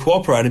people are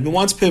cooperating, but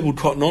once people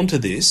cotton on to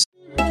this...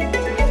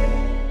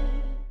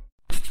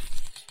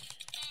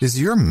 Is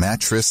your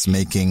mattress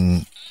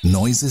making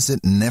noises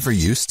it never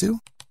used to?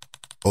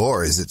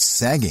 Or is it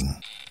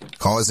sagging,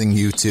 causing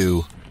you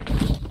to...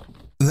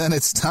 Then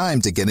it's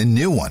time to get a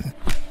new one.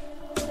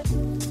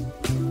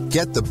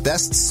 Get the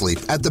best sleep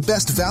at the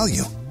best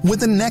value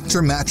with a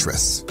Nectar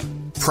mattress.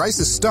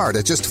 Prices start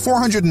at just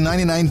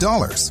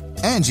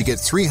 $499, and you get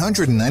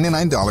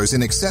 $399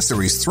 in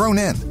accessories thrown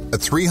in, a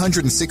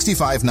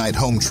 365-night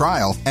home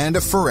trial, and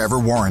a forever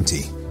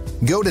warranty.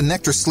 Go to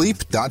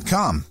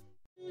nectarsleep.com.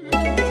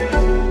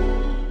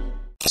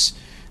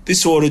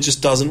 This order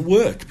just doesn't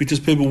work because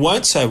people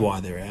won't say why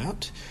they're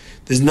out.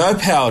 There's no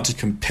power to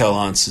compel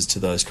answers to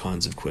those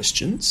kinds of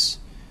questions,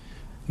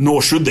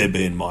 nor should there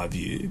be in my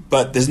view,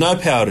 but there's no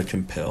power to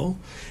compel.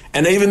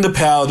 And even the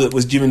power that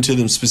was given to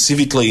them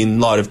specifically in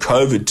light of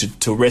COVID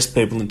to arrest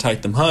people and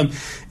take them home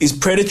is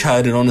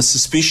predicated on a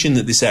suspicion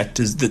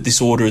that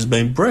this order has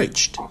been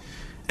breached.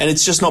 And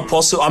it's just not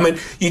possible. I mean,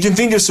 you can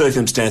think of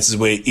circumstances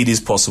where it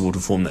is possible to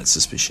form that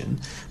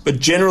suspicion, but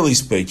generally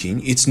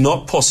speaking, it's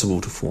not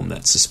possible to form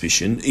that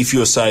suspicion if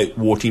you're, say,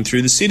 walking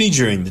through the city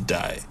during the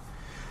day.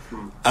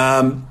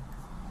 And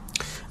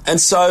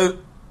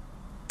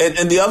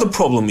the other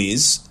problem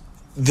is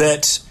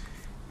that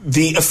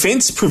the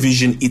offence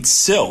provision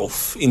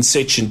itself in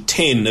Section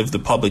 10 of the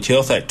Public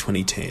Health Act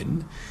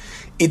 2010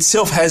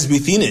 itself has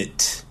within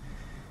it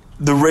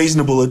the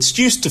reasonable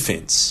excuse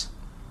defence.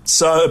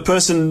 So a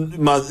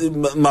person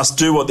must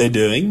do what they're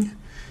doing,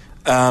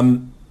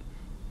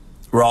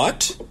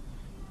 right,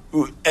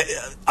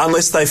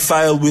 unless they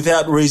fail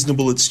without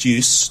reasonable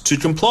excuse to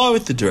comply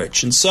with the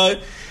direction. So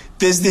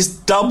there's this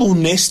double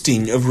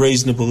nesting of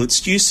reasonable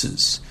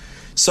excuses.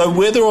 So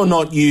whether or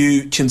not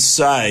the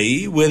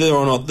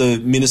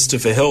Minister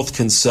for Health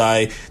can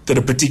say that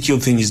a particular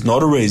thing is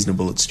not a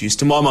reasonable excuse,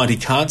 to my mind he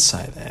can't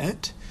say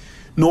that,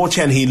 nor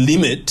can he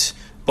limit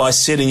by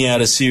setting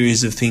out a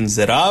series of things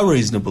that are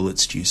reasonable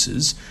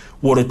excuses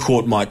what a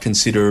court might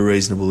consider a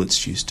reasonable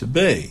excuse to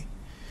be.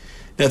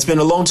 Now, it's been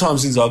a long time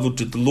since I've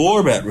looked at the law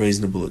about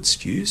reasonable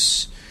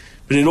excuse,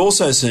 but it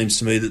also seems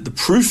to me that the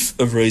proof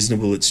of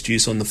reasonable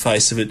excuse on the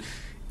face of it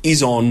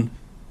is on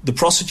the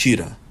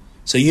prosecutor.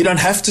 So you don't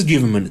have to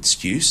give them an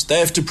excuse. They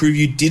have to prove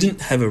you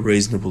didn't have a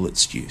reasonable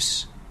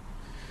excuse.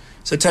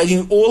 So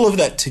taking all of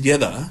that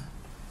together,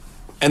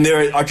 and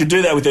I could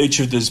do that with each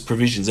of those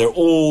provisions. They've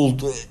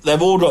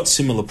all got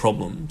similar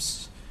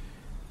problems.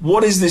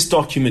 What is this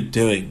document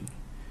doing?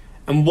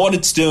 And what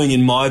it's doing,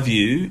 in my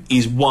view,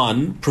 is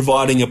one,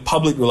 providing a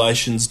public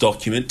relations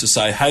document to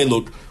say, hey,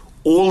 look,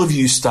 all of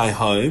you stay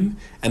home,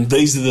 and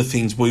these are the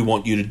things we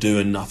want you to do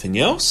and nothing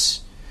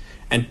else.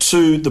 And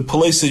two, the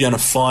police are going to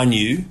fine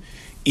you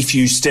if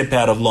you step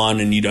out of line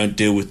and you don't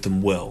deal with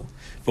them well.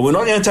 But we're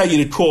not going to take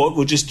you to court,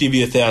 we'll just give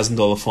you a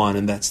 $1,000 fine,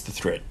 and that's the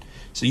threat.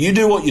 So you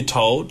do what you're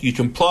told, you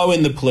comply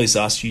when the police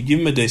ask you, give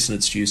them a decent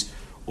excuse,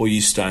 or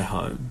you stay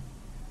home.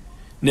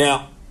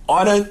 Now,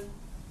 I don't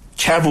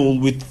cavil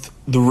with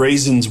the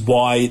reasons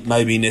why it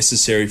may be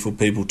necessary for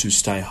people to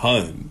stay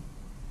home.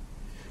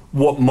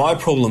 What my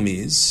problem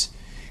is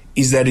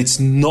that it's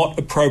not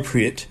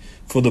appropriate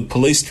for the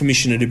police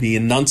commissioner to be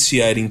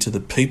enunciating to the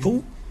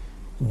people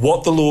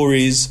what the law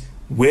is,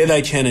 where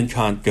they can and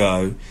can't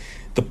go.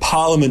 The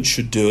Parliament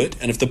should do it,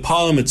 and if the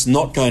Parliament's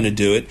not going to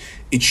do it,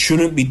 it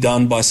shouldn't be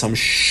done by some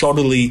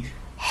shoddily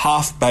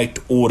half-baked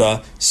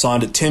order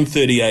signed at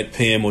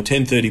 10:38pm or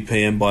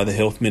 10:30pm by the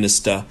Health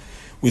Minister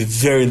with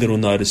very little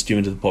notice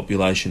given to the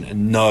population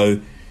and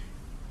no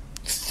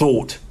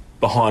thought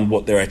behind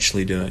what they're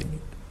actually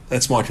doing.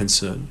 That's my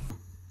concern.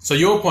 So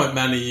your point,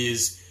 Manny,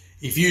 is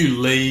if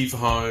you leave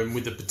home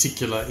with a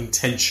particular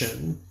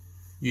intention,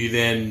 you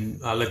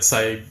then, let's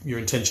say your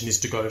intention is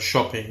to go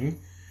shopping,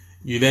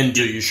 you then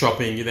do your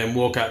shopping, you then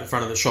walk out in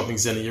front of the shopping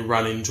centre, you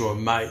run into a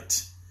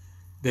mate.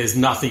 There's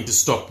nothing to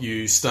stop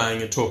you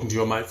staying and talking to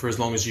your mate for as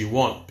long as you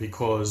want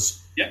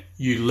because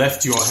you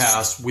left your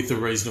house with a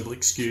reasonable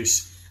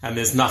excuse and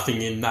there's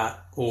nothing in that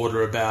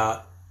order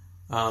about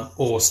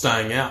or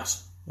staying out,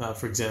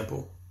 for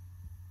example.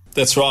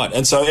 That's right.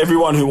 And so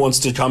everyone who wants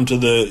to come to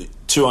the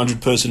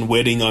 200-person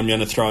wedding I'm going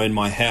to throw in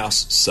my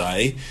house,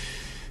 say,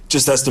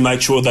 just has to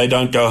make sure they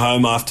don't go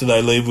home after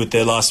they leave with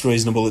their last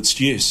reasonable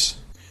excuse.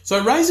 So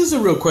it raises a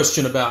real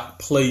question about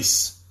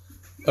police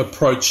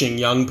approaching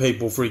young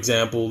people, for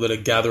example, that are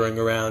gathering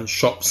around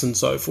shops and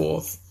so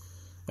forth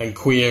and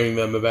querying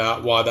them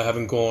about why they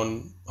haven't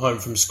gone home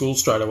from school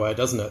straight away,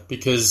 doesn't it?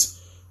 Because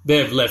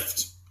they've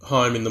left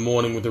home in the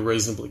morning with a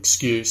reasonable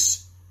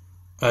excuse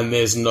and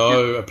there's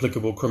no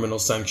applicable criminal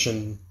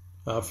sanction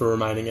for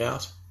remaining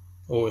out.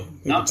 Or it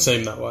would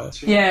seem that way.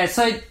 Yeah,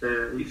 so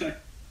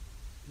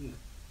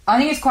I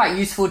think it's quite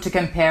useful to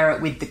compare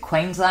it with the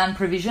Queensland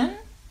provision.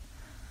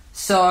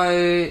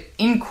 So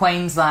in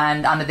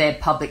Queensland, under their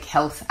Public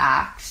Health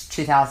Act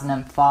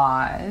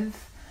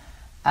 2005,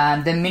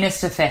 the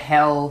Minister for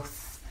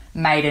Health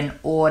made an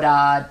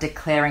order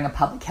declaring a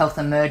public health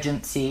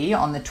emergency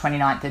on the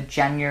 29th of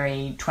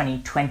January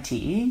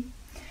 2020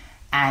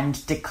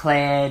 and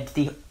declared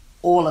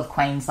all of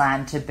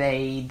Queensland to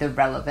be the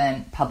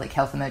relevant public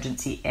health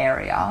emergency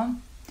area.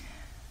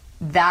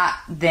 That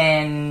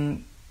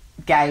then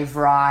gave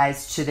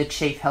rise to the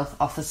Chief Health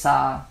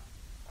Officer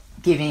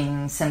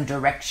giving some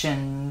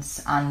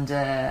directions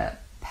under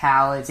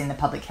powers in the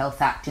Public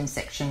Health Act in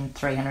Section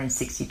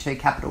 362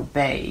 capital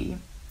B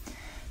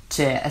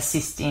to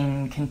assist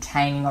in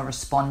containing or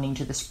responding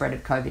to the spread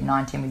of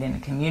COVID-19 within the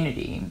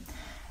community.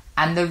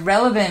 And the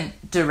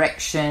relevant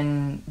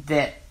direction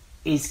that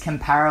is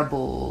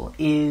comparable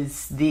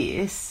is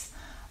this: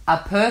 a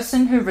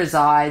person who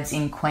resides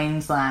in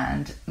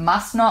Queensland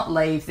must not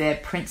leave their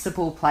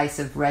principal place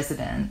of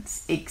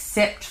residence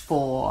except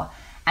for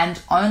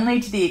and only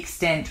to the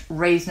extent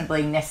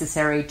reasonably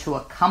necessary to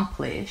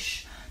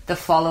accomplish the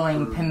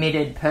following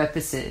permitted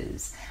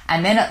purposes.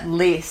 And then it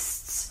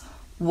lists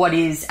what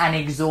is an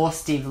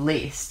exhaustive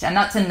list. And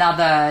that's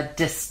another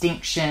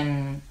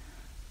distinction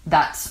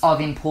that's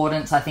of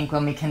importance, I think,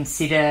 when we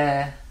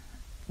consider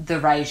the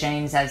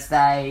regimes as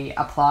they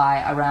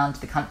apply around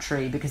the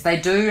country, because they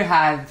do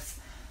have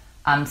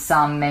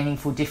some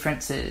meaningful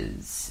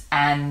differences.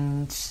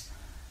 And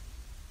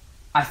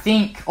I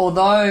think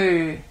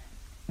although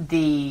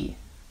the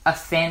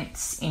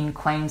offence in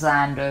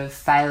Queensland of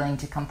failing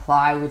to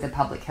comply with the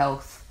public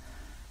health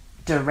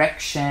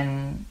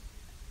direction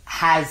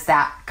has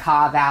that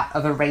carve out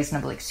of a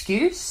reasonable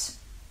excuse,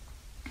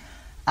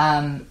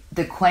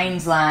 the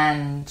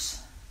Queensland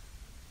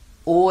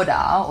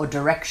order or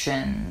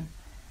direction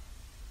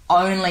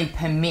only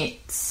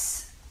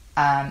permits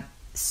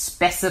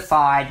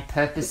specified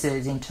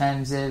purposes in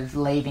terms of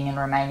leaving and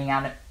remaining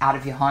out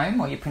of your home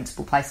or your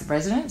principal place of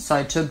residence.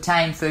 So to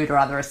obtain food or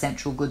other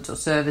essential goods or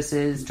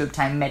services, to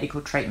obtain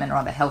medical treatment or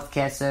other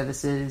healthcare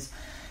services,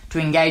 to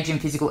engage in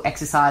physical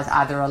exercise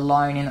either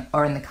alone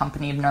or in the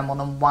company of no more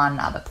than one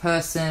other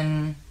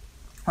person,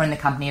 or in the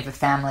company of a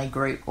family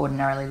group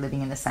ordinarily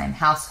living in the same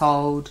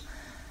household,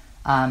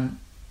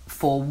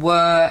 for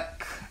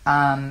work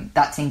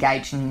that's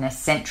engaged in an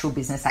essential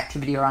business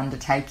activity or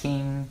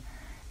undertaking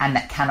and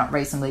that cannot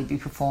reasonably be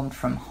performed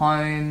from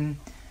home,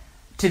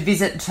 to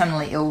visit a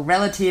terminally ill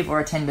relative or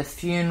attend a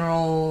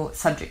funeral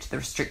subject to the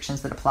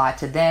restrictions that apply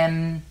to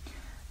them,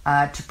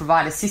 to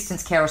provide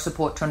assistance, care or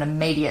support to an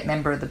immediate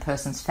member of the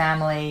person's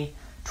family,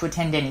 to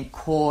attend any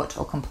court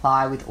or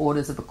comply with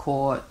orders of a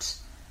court,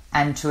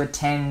 and to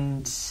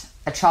attend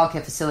a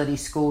childcare facility,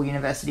 school,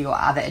 university or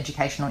other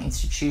educational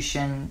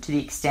institution to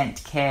the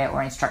extent care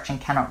or instruction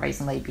cannot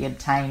reasonably be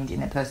obtained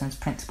in a person's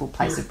principal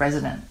place of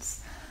residence.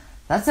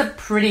 That's a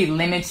pretty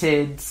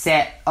limited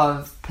set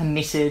of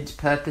permitted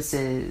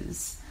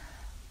purposes,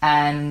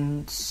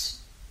 and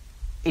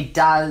it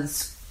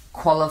does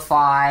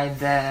qualify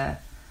the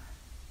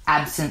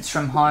absence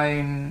from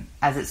home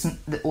as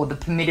or the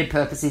permitted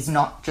purpose is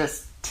not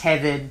just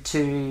tethered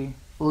to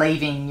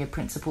leaving your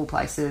principal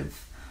place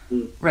of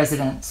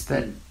residence,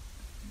 but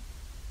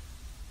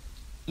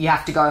you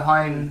have to go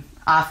home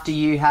after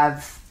you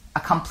have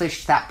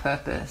accomplished that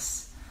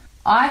purpose.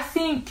 I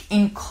think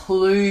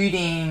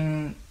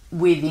including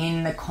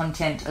within the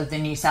content of the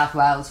New South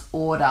Wales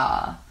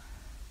order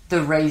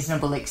the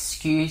reasonable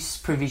excuse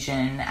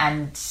provision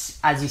and,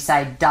 as you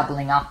say,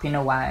 doubling up in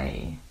a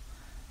way,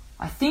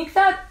 I think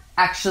that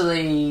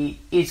actually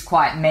is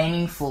quite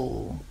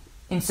meaningful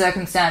in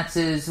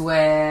circumstances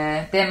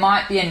where there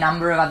might be a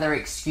number of other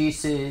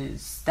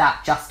excuses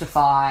that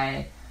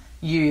justify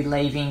you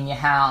leaving your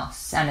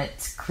house, and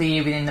it's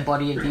clear within the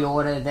body of the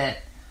order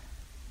that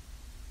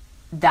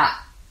that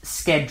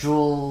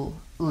schedule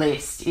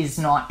list is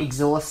not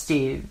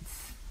exhaustive,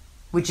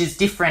 which is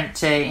different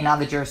to in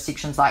other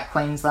jurisdictions like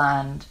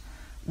Queensland,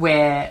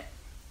 where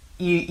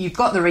you've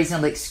got the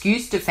reasonable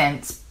excuse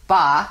defence,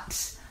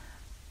 but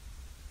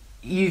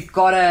you've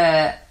got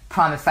to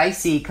prima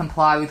facie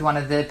comply with one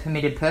of the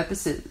permitted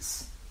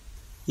purposes.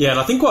 Yeah, and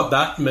I think what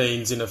that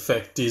means in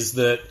effect is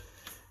that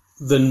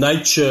the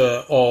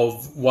nature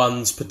of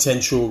one's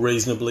potential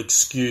reasonable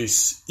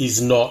excuse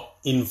is not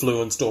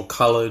influenced or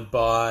coloured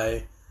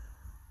by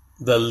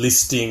the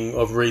listing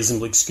of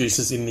reasonable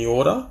excuses in the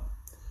order,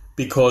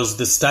 because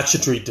the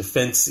statutory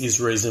defence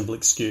is reasonable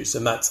excuse,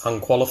 and that's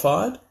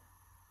unqualified.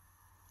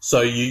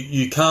 So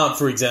you can't,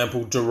 for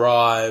example,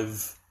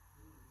 derive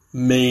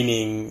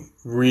meaning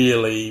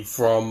really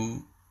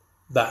from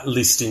that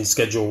list in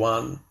Schedule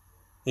 1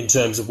 in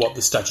terms of what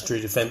the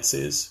statutory defence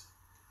is,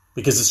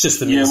 because it's just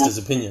the minister's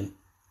opinion.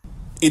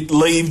 It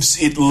leaves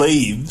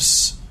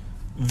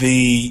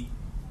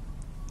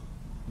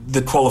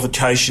the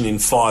qualification in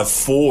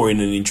 5.4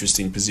 in an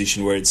interesting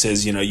position, where it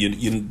says,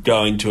 you're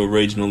going to a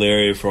regional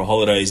area for a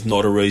holiday is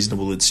not a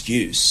reasonable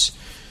excuse.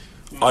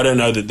 I don't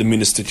know that the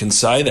minister can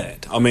say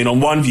that. I mean, on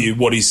one view,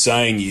 what he's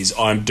saying is,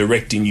 I'm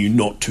directing you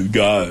not to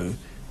go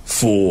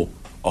for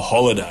a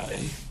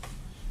holiday.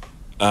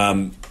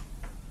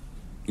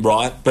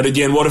 right? But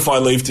again, what if I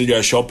leave to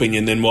go shopping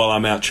and then while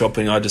I'm out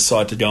shopping I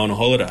decide to go on a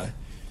holiday?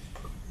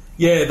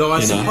 Yeah, though I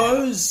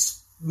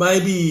suppose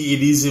maybe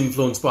it is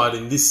influenced by it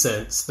in this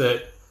sense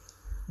that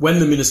when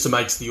the minister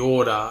makes the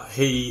order,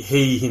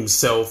 he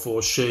himself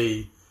or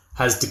she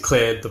has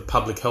declared the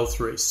public health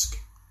risk.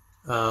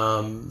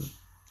 So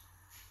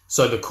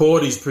the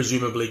court is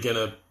presumably going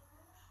to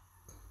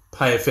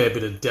pay a fair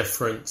bit of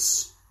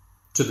deference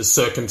to the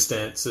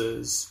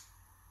circumstances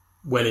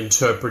when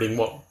interpreting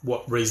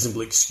what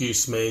reasonable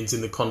excuse means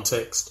in the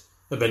context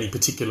of any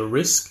particular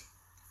risk.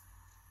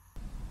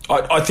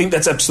 I think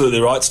that's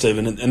absolutely right,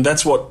 Stephen, and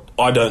that's what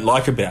I don't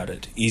like about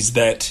it, is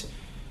that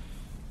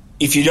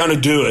if you're going to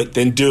do it,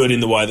 then do it in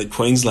the way that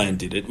Queensland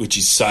did it, which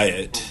is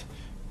say it,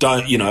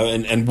 don't,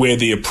 and wear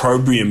the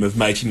opprobrium of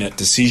making that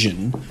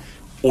decision,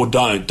 or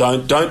don't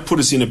put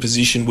us in a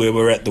position where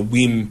we're at the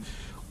whim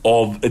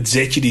of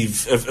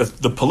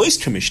the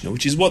police commissioner,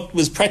 which is what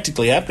was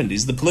practically happened,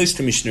 is the police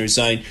commissioner is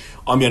saying,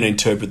 I'm going to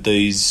interpret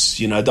these,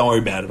 don't worry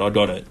about it, I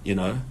got it,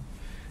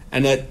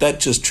 and that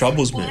just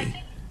troubles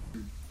me.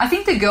 I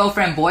think the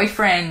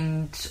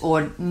girlfriend-boyfriend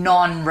or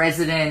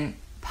non-resident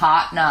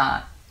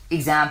partner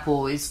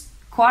example is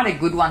quite a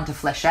good one to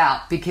flesh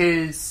out,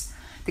 because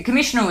the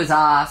commissioner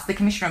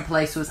of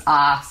police was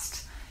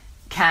asked,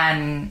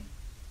 can,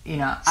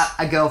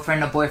 a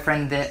girlfriend or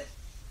boyfriend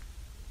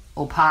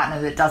or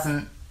partner that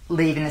doesn't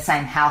live in the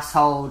same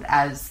household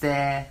as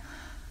their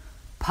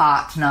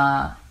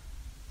partner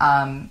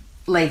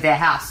leave their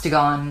house to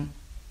go and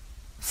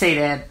see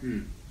their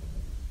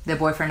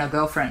boyfriend or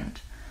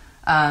girlfriend.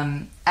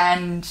 And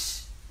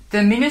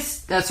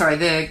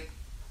the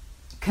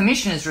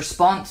commissioner's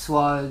response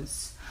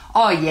was,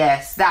 oh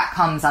yes, that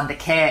comes under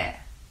care.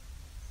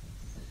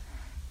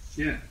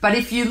 Yeah. But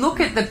if you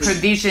look at the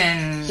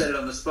provision Set it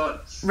on the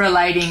spot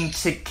relating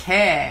to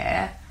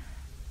care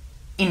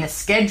in the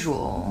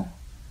schedule,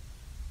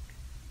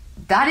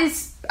 that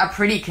is a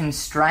pretty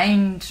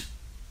constrained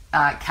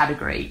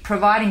category,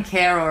 providing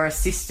care or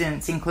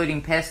assistance,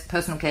 including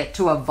personal care,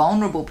 to a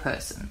vulnerable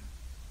person.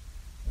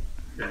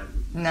 Yeah.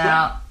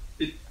 Now,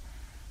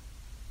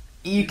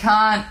 you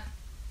can't,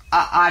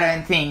 I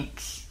don't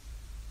think,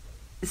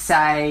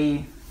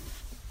 say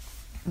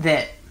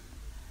that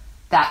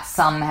that's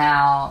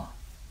somehow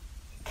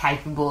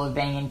capable of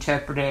being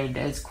interpreted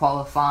as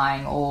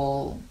qualifying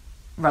all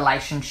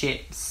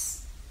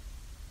relationships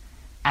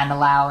and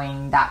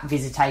allowing that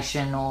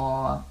visitation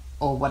or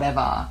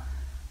whatever.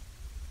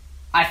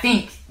 I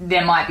think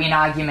there might be an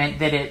argument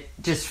that it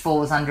just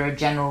falls under a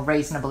general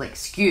reasonable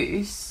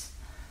excuse,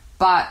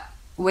 but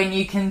when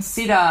you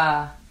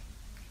consider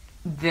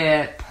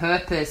the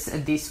purpose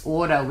of this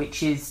order,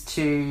 which is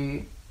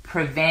to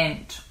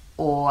prevent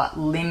or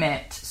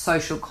limit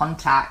social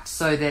contact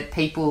so that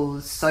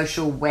people's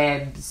social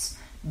webs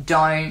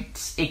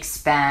don't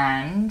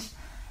expand,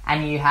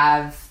 and you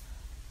have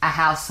a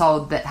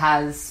household that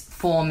has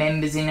 4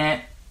 members in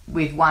it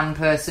with one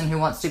person who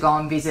wants to go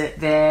and visit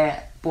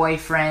their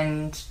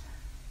boyfriend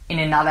in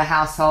another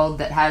household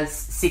that has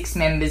 6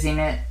 members in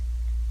it,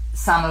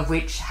 some of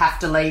which have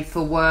to leave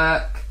for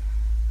work,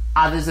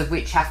 others of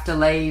which have to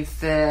leave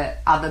for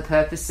other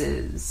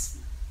purposes.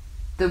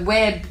 The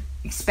web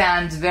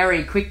expands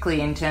very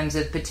quickly in terms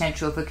of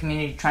potential for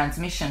community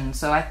transmission.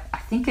 So I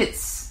think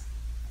it's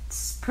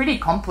pretty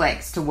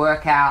complex to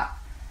work out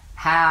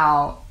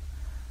how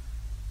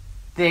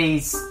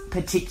these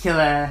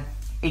particular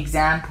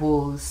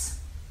examples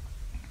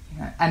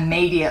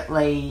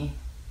immediately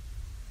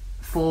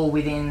fall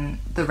within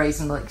the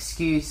reasonable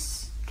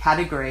excuse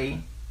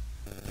category.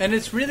 And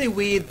it's really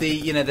weird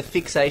the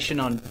fixation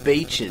on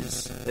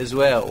beaches as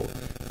well,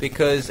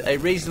 because a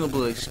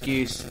reasonable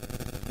excuse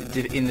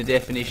in the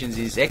definitions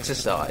is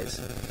exercise,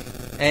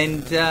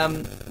 and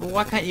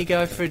why can't you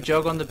go for a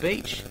jog on the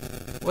beach?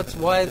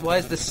 Why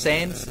is the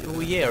sand?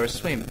 Well, yeah, or a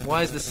swim.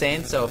 Why is the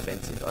sand so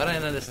offensive? I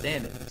don't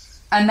understand it.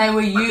 And they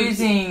were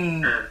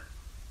using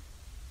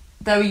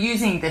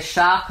the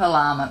shark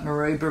alarm at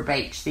Maroubra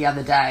Beach the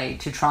other day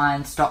to try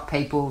and stop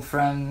people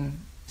from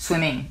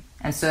swimming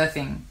and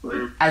surfing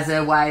as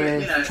a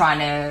way of trying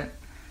to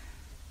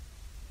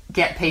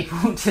get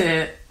people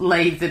to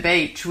leave the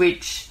beach,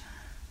 which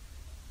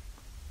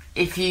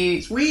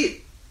it's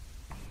weird.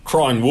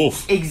 Crying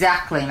wolf.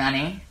 Exactly,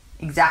 Manny.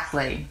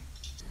 Exactly.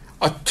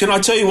 Can I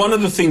tell you, one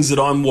of the things that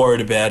I'm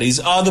worried about is,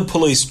 are the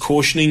police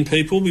cautioning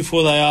people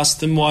before they ask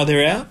them why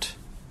they're out?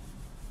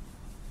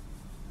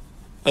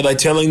 Are they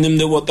telling them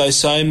that what they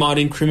say might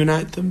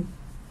incriminate them?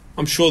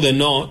 I'm sure they're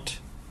not.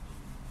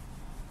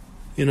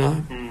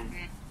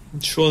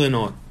 I'm sure they're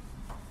not.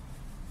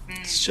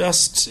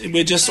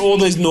 We're just all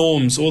these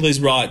norms, all these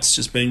rights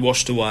just being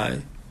washed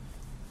away.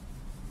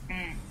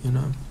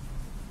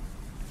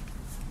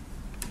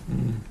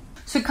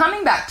 So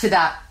coming back to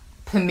that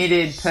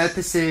permitted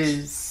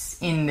purposes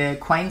in the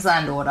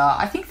Queensland order,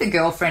 I think the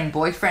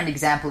girlfriend-boyfriend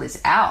example is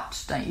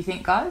out, don't you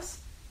think, guys?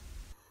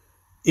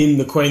 In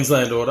the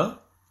Queensland order?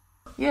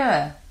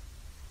 Yeah.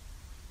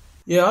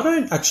 Yeah, I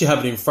don't actually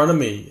have it in front of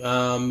me,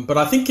 but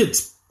I think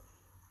it's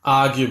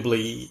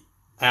arguably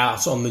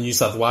out on the New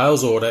South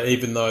Wales order,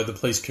 even though the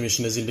Police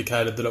Commission has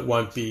indicated that it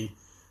won't be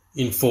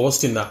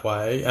enforced in that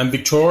way. And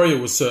Victoria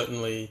was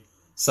certainly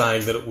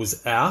saying that it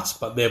was out,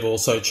 but they've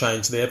also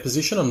changed their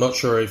position. I'm not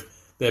sure if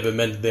they've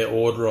amended their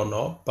order or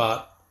not,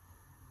 but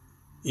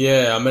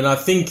yeah, I mean, I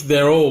think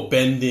they're all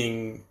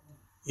bending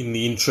in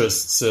the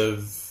interests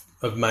of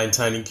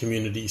maintaining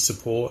community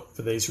support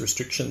for these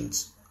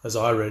restrictions, as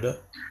I read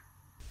it.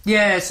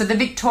 Yeah, so the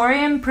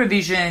Victorian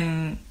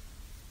provision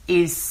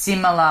is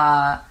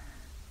similar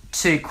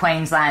to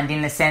Queensland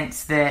in the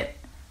sense that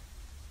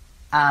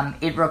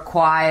it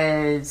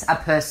requires a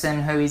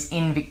person who is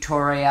in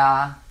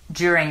Victoria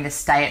during the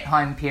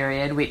stay-at-home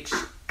period, which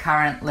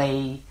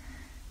currently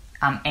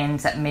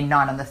ends at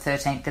midnight on the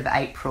 13th of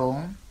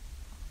April,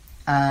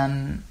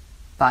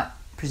 but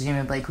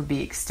presumably could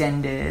be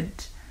extended.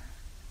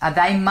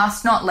 They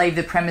must not leave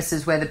the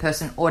premises where the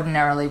person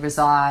ordinarily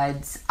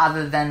resides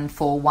other than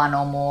for one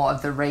or more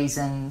of the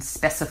reasons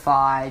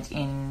specified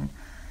in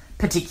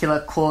particular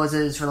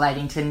clauses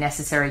relating to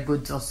necessary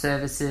goods or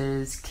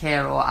services,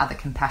 care or other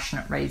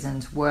compassionate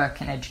reasons,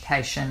 work and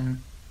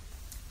education,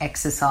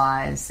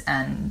 exercise,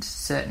 and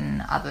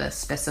certain other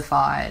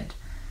specified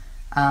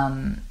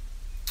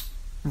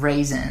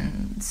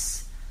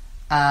reasons.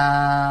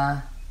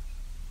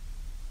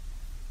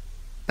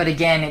 But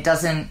again, it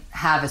doesn't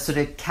have a sort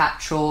of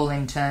catch-all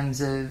in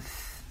terms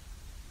of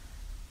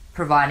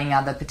providing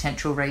other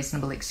potential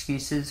reasonable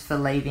excuses for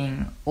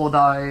leaving,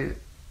 although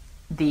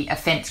the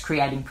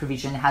offence-creating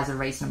provision has a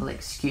reasonable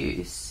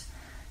excuse.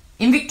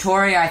 In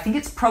Victoria, I think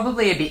it's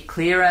probably a bit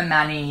clearer,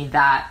 Manny,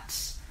 that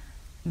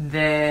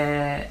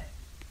the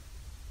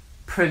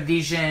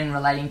provision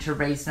relating to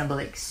reasonable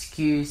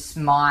excuse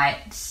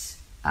might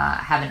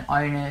have an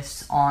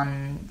onus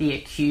on the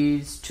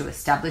accused to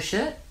establish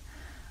it,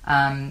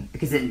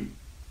 because it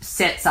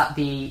sets up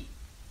the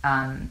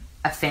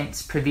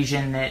offence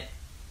provision that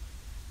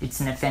it's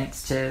an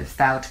offence to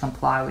fail to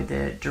comply with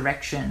the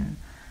direction,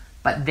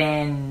 but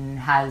then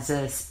has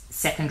a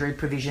secondary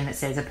provision that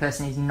says a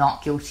person is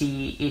not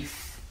guilty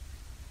if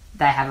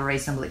they have a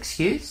reasonable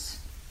excuse.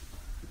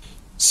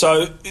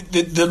 So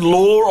the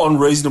law on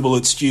reasonable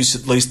excuse,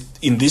 at least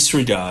in this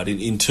regard,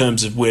 in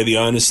terms of where the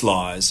onus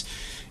lies,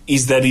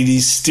 is that it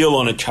is still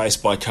on a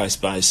case-by-case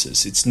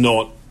basis. It's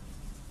not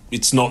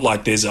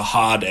like there's a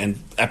hard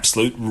and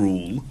absolute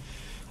rule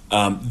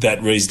that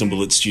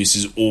reasonable excuse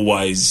is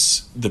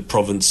always the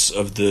province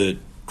of the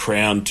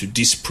Crown to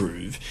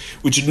disprove,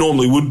 which it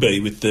normally would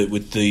be with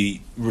the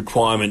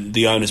requirement,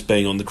 the onus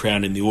being on the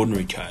Crown in the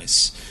ordinary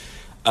case.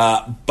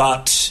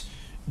 But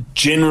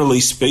generally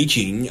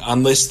speaking,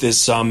 unless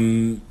there's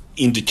some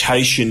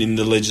indication in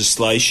the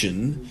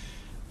legislation,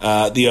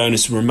 the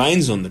onus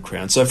remains on the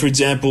Crown. So, for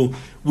example,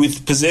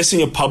 with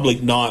possessing a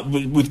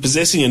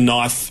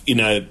knife in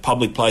a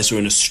public place or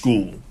in a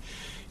school,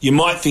 you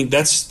might think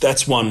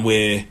that's one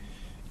where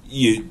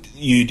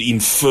you'd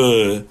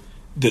infer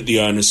that the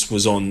onus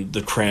was on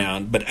the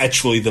Crown, but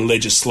actually the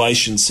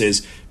legislation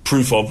says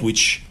proof of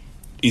which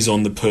is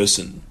on the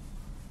person,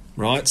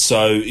 right?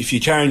 So if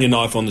you're carrying a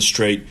knife on the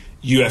street,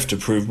 you have to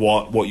prove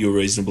what your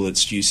reasonable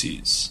excuse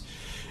is.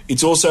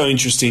 It's also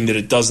interesting that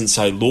it doesn't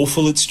say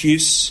lawful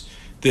excuse.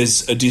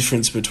 There's a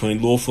difference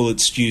between lawful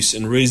excuse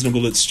and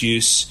reasonable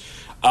excuse.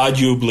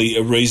 Arguably,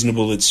 a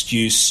reasonable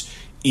excuse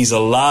is a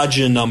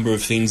larger number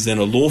of things than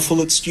a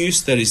lawful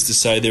excuse. That is to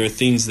say, there are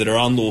things that are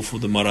unlawful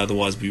that might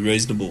otherwise be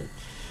reasonable.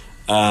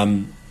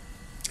 And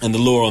the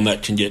law on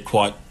that can get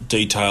quite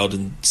detailed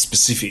and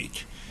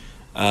specific.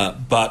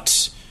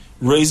 But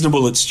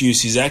reasonable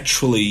excuse is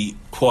actually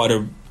quite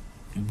a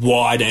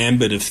wide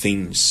ambit of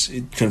things.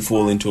 It can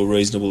fall into a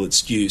reasonable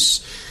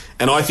excuse.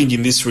 And I think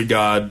in this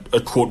regard,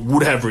 a court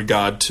would have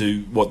regard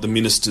to what the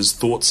minister's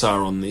thoughts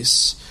are on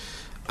this.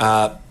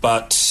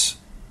 But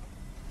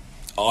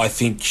I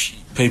think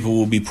people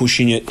will be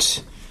pushing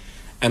it.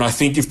 And I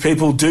think if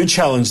people do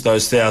challenge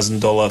those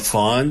 $1,000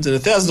 fines, and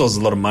 $1,000 is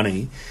a lot of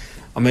money,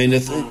 I mean,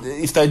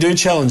 if they do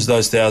challenge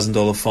those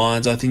 $1,000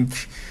 fines, I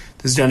think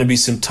there's going to be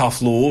some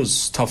tough law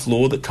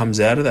that comes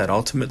out of that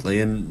ultimately,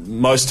 and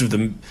most of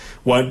them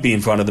won't be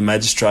in front of the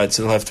magistrates.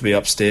 It'll have to be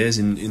upstairs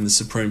in the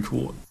Supreme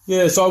Court.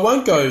 Yeah, so I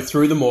won't go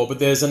through them all, but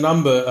there's a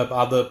number of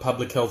other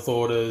public health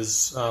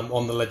orders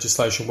on the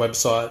legislation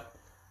website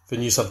for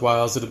New South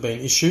Wales that have been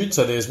issued.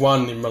 So there's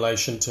one in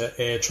relation to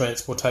air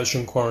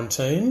transportation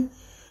quarantine.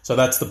 So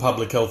that's the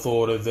public health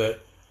order that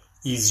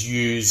is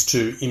used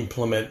to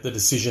implement the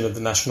decision of the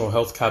National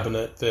Health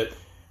Cabinet that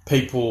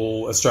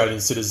people,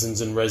 Australian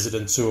citizens and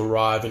residents who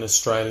arrive in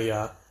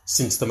Australia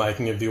since the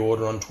making of the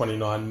order on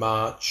 29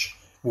 March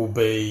will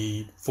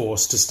be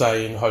forced to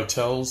stay in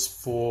hotels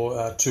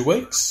for 2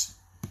 weeks.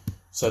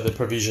 So the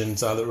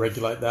provisions that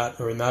regulate that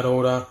are in that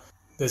order.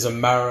 There's a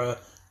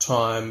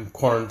maritime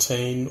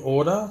quarantine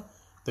order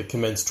that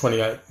commenced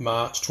 28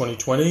 March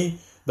 2020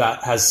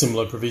 that has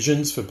similar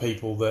provisions for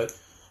people that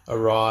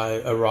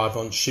arrive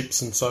on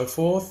ships and so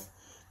forth.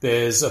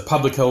 There's a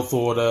public health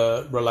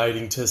order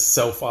relating to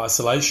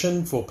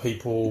self-isolation for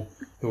people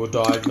who are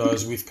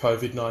diagnosed with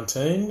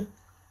COVID-19.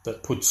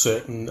 that puts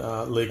certain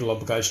legal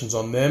obligations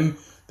on them.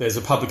 There's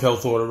a public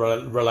health order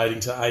relating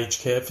to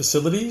aged care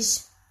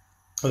facilities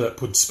that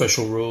puts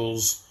special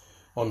rules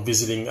on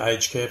visiting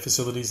aged care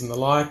facilities and the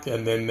like.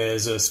 And then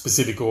there's a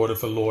specific order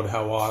for Lord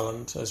Howe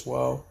Island as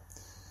well.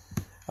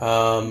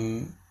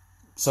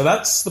 So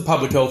that's the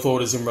public health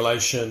orders in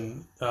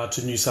relation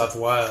to New South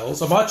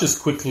Wales. I might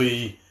just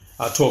quickly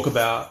talk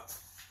about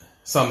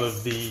some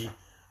of the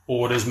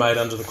orders made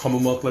under the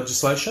Commonwealth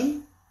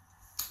legislation.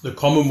 The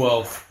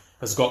Commonwealth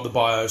has got the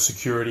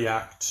Biosecurity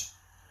Act,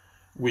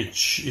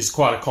 which is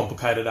quite a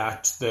complicated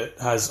act that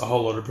has a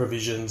whole lot of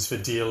provisions for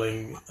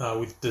dealing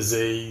with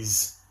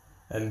disease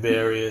and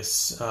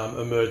various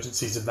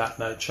emergencies of that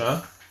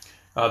nature.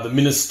 The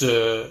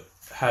Minister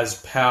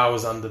has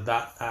powers under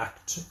that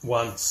act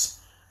once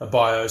a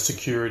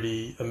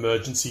biosecurity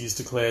emergency is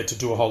declared to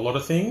do a whole lot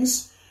of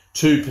things.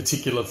 Two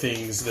particular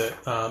things that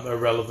are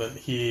relevant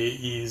here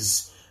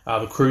is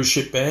the cruise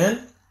ship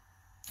ban.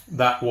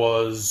 That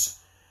was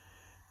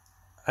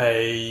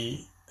a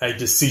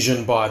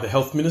decision by the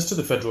Health Minister,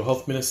 the Federal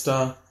Health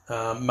Minister,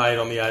 made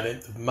on the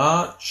 18th of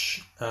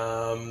March.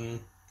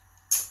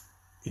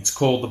 It's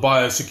called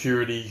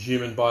the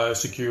Human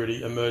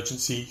Biosecurity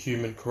Emergency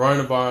Human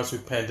Coronavirus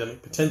with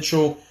Pandemic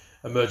Potential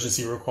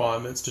Emergency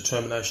Requirements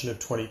Determination of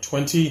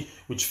 2020,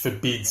 which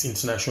forbids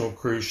international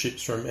cruise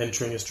ships from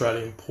entering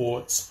Australian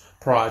ports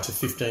prior to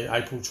 15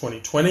 April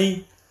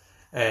 2020.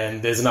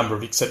 And there's a number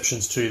of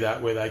exceptions to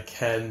that where they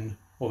can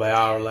or they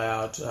are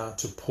allowed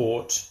to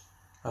port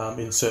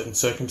in certain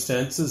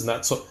circumstances. And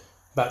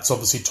that's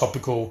obviously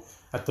topical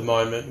at the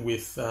moment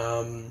with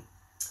the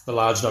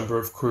large number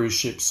of cruise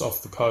ships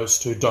off the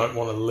coast who don't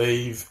want to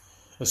leave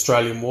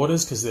Australian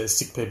waters because there's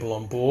sick people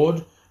on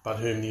board, but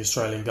whom the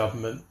Australian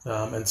government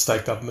and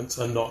state governments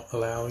are not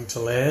allowing to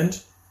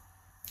land.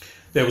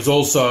 There was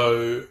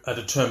also a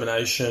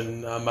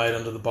determination made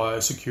under the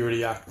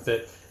Biosecurity Act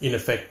that in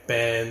effect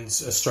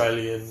bans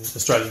Australian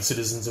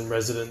citizens and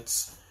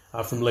residents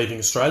from leaving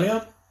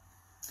Australia.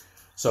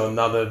 So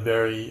another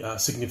very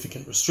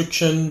significant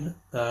restriction.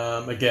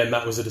 Again,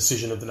 that was a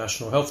decision of the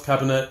National Health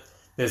Cabinet.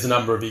 There's a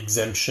number of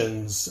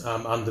exemptions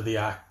under the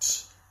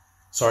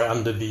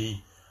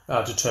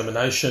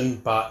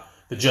determination, but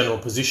the general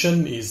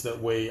position is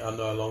that we are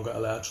no longer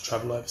allowed to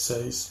travel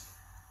overseas.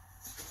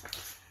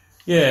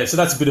 Yeah, so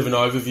that's a bit of an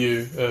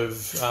overview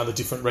of the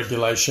different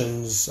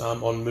regulations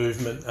on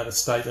movement at a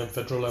state and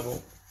federal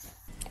level.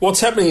 What's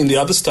happening in the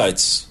other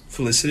states,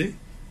 Felicity?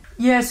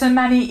 Yeah, so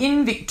Manny,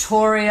 in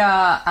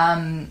Victoria,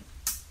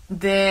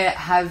 there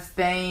have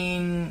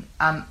been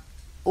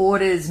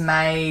orders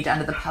made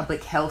under the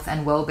Public Health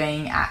and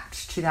Wellbeing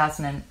Act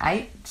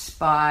 2008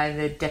 by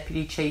the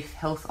Deputy Chief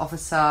Health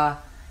Officer,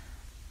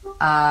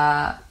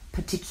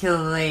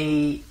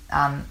 particularly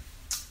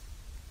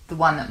the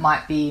one that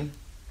might be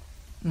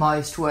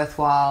most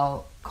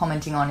worthwhile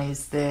commenting on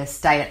is the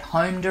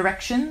stay-at-home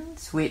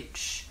directions,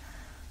 which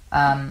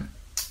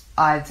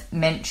I've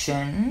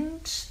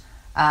mentioned,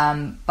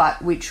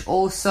 but which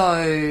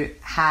also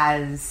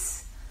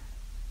has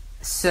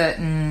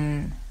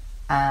certain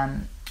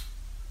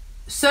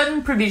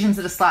provisions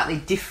that are slightly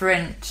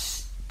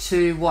different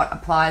to what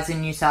applies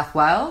in New South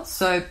Wales.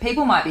 So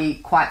people might be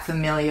quite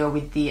familiar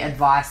with the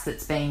advice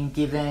that's being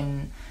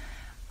given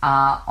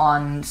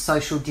on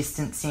social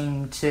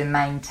distancing to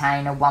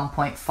maintain a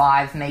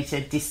 1.5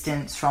 metre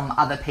distance from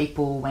other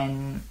people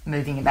when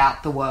moving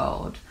about the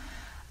world.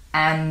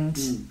 And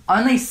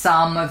only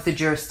some of the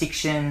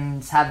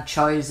jurisdictions have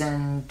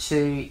chosen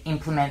to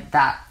implement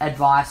that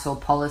advice or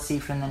policy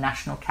from the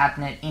National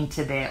Cabinet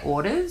into their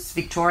orders.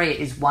 Victoria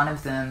is one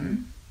of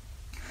them.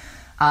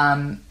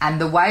 And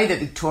the way that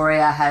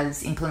Victoria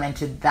has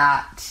implemented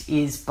that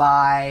is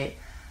by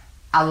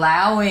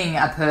allowing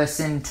a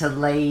person to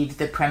leave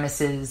the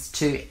premises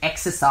to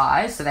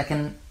exercise. So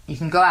you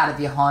can go out of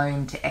your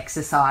home to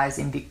exercise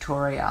in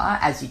Victoria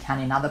as you can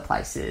in other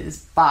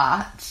places,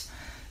 but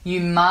you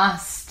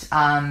must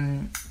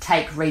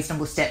take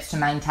reasonable steps to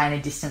maintain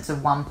a distance of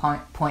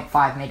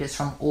 1.5 metres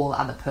from all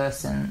other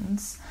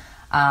persons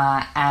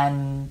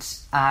and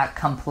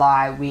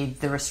comply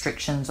with the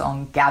restrictions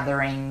on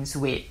gatherings,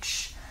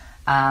 which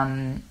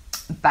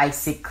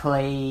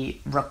basically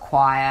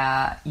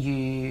require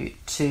you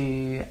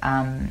to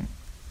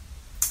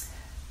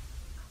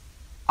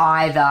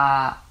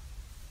either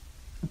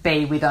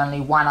be with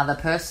only one other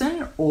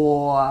person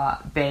or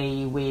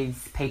be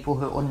with people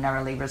who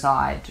ordinarily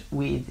reside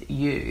with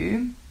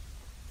you.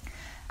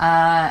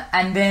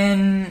 And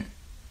then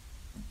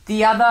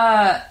the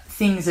other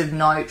things of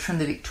note from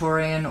the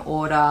Victorian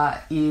order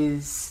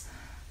is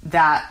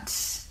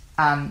that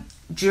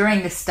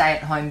during the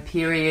stay-at-home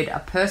period, a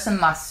person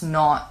must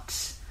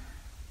not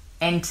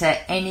enter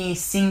any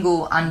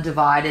single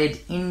undivided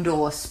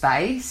indoor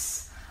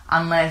space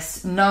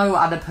unless no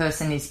other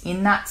person is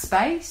in that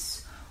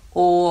space,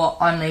 or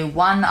only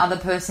one other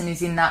person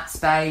is in that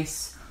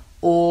space,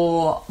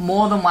 or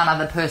more than one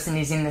other person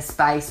is in the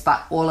space,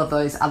 but all of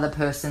those other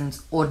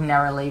persons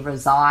ordinarily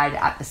reside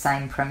at the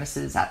same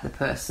premises as the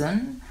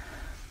person.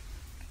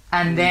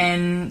 And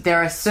then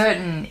there are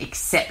certain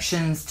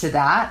exceptions to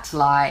that,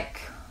 like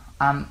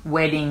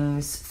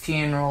weddings,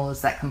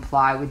 funerals that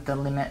comply with the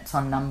limits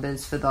on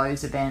numbers for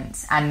those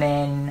events, and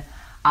then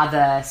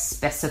other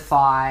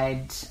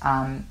specified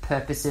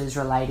purposes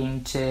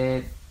relating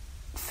to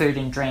food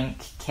and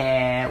drink,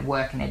 care,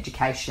 work and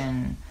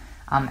education,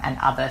 and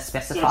other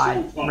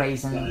specified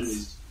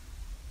reasons.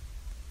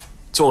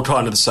 It's all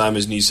kind of the same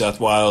as New South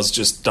Wales,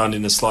 just done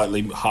in a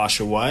slightly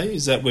harsher way.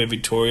 Is that where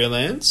Victoria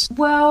lands?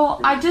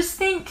 Well, I just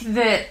think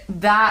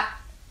that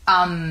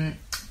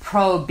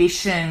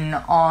prohibition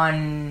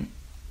on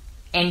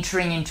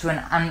entering into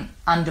an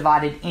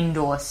undivided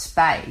indoor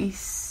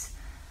space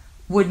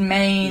would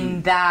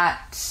mean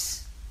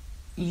that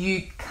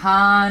you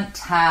can't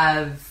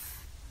have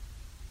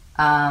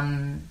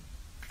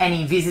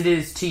any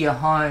visitors to your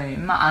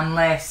home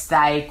unless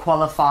they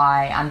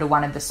qualify under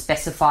one of the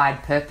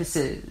specified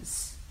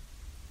purposes.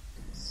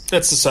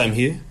 That's the same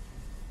here.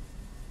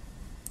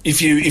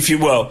 If you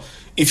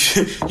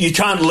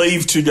can't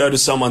leave to go to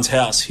someone's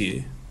house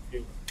here,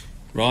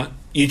 right?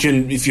 You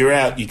can, if you're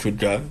out, you could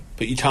go,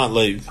 but you can't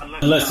leave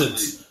unless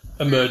it's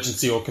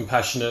emergency or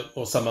compassionate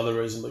or some other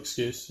reasonable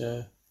excuse.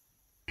 Yeah.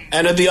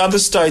 And are the other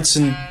states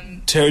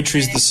and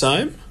territories the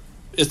same,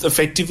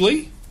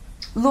 effectively?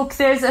 Look,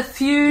 there's a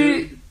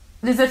few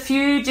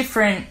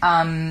different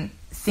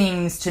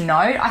things to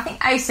note. I think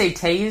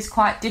ACT is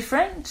quite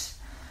different.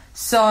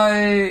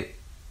 So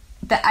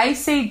the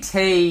ACT,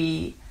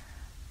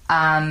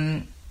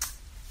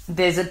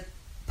 there's a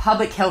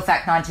Public Health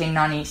Act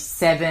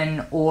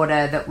 1997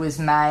 order that was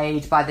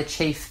made by the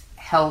Chief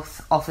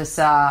Health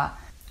Officer.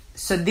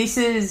 So this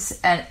is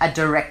a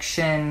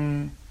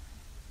direction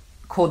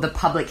called the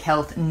Public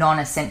Health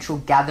Non-Essential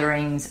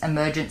Gatherings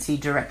Emergency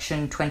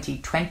Direction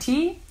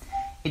 2020.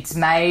 It's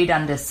made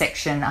under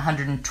Section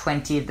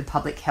 120 of the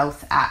Public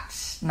Health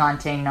Act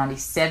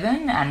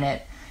 1997, and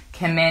it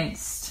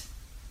commenced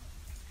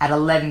at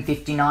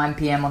 11:59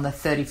 p.m. on the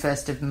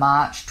 31st of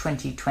March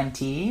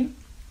 2020.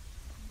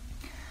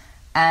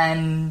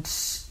 And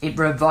it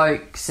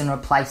revokes and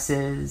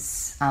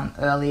replaces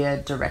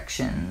earlier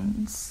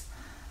directions.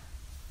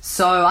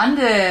 So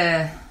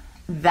under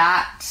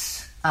that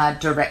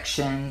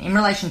direction, in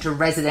relation to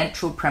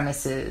residential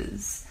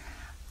premises,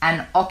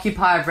 an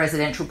occupier of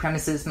residential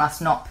premises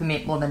must not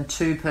permit more than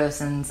 2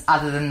 persons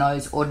other than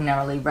those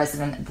ordinarily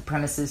resident at the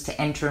premises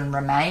to enter and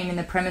remain in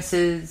the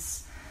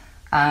premises.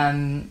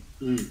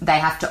 They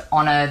have to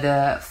honour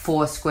the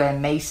 4 square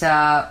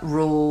metre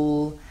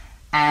rule,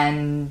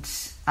 and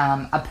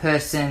a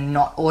person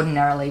not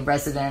ordinarily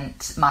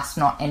resident must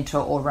not enter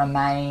or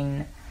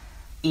remain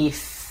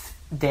if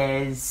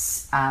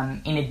there's,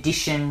 in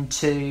addition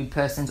to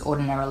persons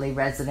ordinarily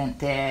resident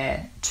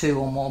there, 2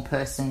 or more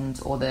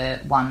persons, or the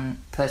 1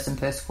 person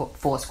per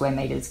 4 square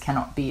metres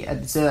cannot be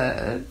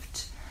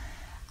observed.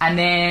 And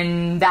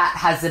then that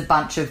has a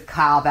bunch of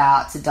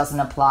carve-outs. It doesn't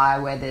apply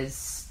where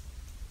there's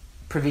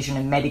provision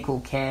of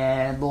medical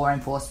care, law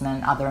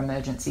enforcement, other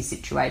emergency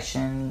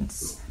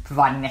situations,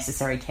 providing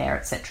necessary care,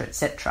 etc.,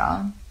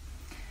 etc.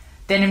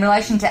 Then in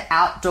relation to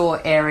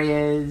outdoor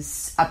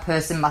areas, a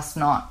person must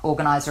not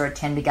organise or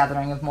attend a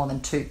gathering of more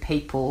than 2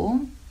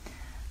 people.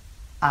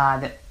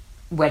 That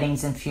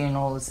weddings and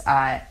funerals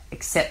are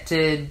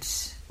accepted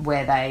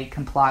where they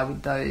comply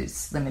with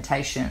those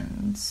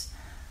limitations.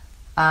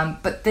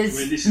 But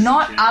there's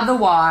not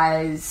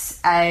otherwise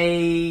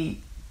a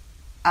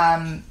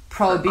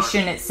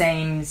prohibition, it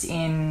seems,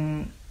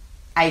 in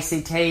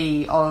ACT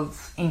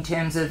in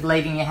terms of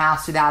leaving your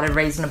house without a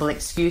reasonable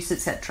excuse,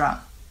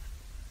 etc.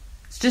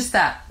 It's just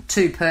that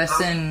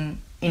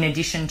 2-person in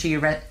addition to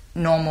your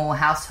normal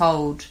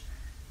household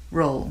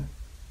rule,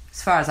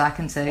 as far as I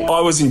can see. I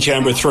was in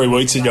Canberra 3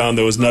 weeks ago and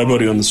there was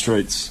nobody on the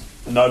streets.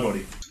 Nobody.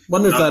 I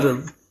wonder if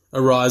that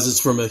arises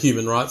from a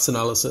human rights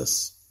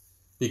analysis,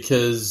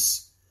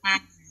 because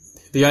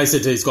the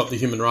ACT's got the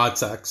Human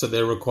Rights Act, so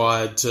they're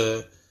required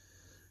to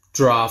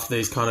draft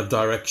these kind of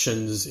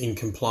directions in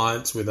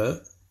compliance with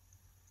it.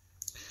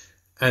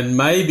 And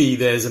maybe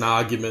there's an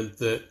argument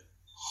that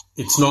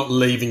it's not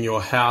leaving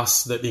your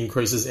house that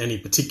increases any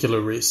particular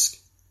risk,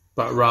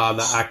 but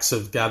rather acts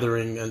of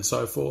gathering and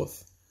so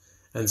forth.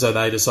 And so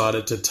they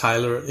decided to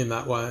tailor it in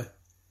that way.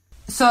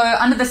 So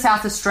under the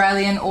South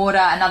Australian order,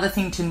 another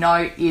thing to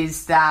note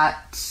is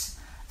that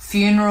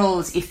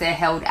funerals, if they're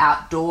held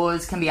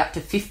outdoors, can be up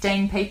to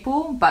 15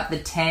 people, but the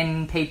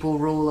 10 people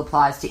rule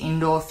applies to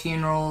indoor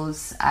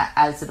funerals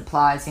as it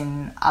applies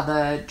in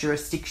other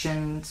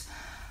jurisdictions.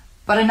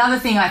 But another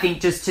thing I think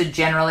just to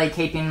generally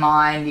keep in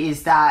mind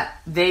is that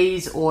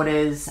these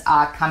orders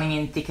are coming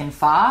in thick and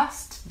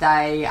fast.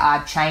 They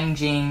are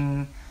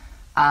changing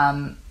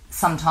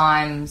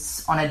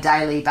sometimes on a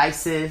daily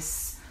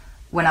basis.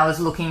 When I was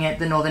looking at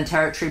the Northern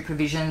Territory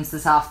provisions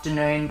this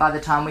afternoon, by the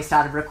time we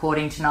started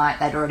recording tonight,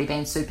 they'd already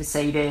been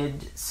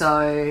superseded.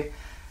 So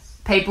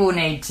people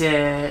need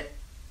to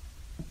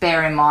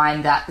bear in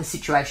mind that the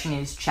situation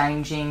is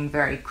changing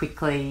very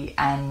quickly,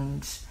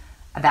 and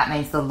that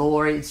means the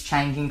law is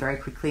changing very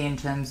quickly in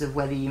terms of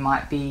whether you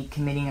might be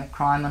committing a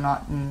crime or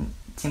not, and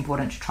it's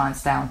important to try and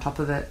stay on top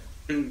of it.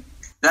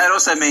 That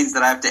also means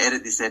that I have to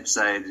edit this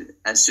episode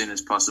as soon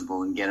as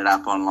possible and get it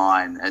up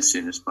online as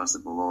soon as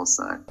possible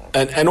also.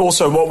 And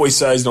also what we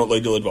say is not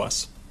legal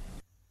advice.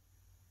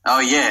 Oh,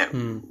 yeah.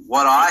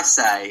 What I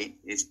say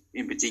is,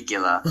 in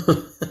particular,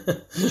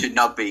 should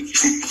not be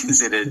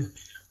considered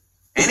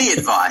any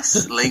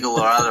advice, legal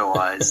or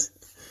otherwise.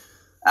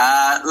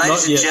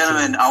 Ladies and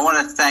gentlemen, I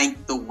want to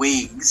thank the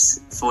Wigs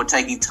for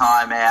taking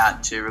time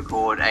out to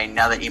record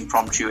another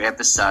impromptu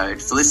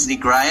episode. Felicity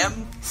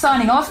Graham.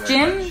 Signing off,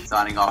 Jim.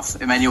 Signing off.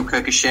 Emmanuel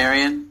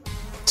Kirkasharian.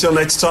 Till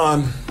next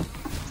time.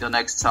 Till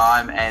next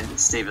time. And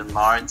Stephen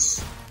Lawrence.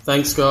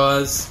 Thanks,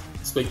 guys.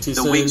 Speak to you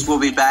soon. The Wigs will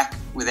be back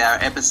with our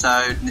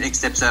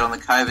next episode on the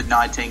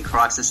COVID-19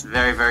 crisis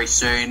very, very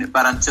soon.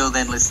 But until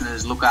then,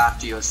 listeners, look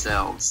after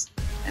yourselves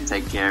and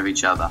take care of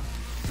each other.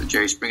 The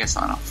Jerry Springer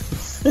sign off.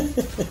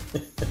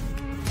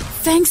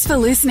 Thanks for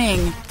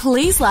listening.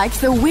 Please like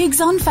The Wigs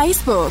on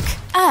Facebook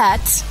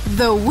at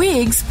The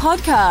Wigs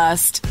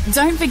Podcast.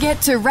 Don't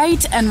forget to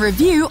rate and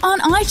review on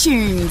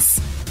iTunes.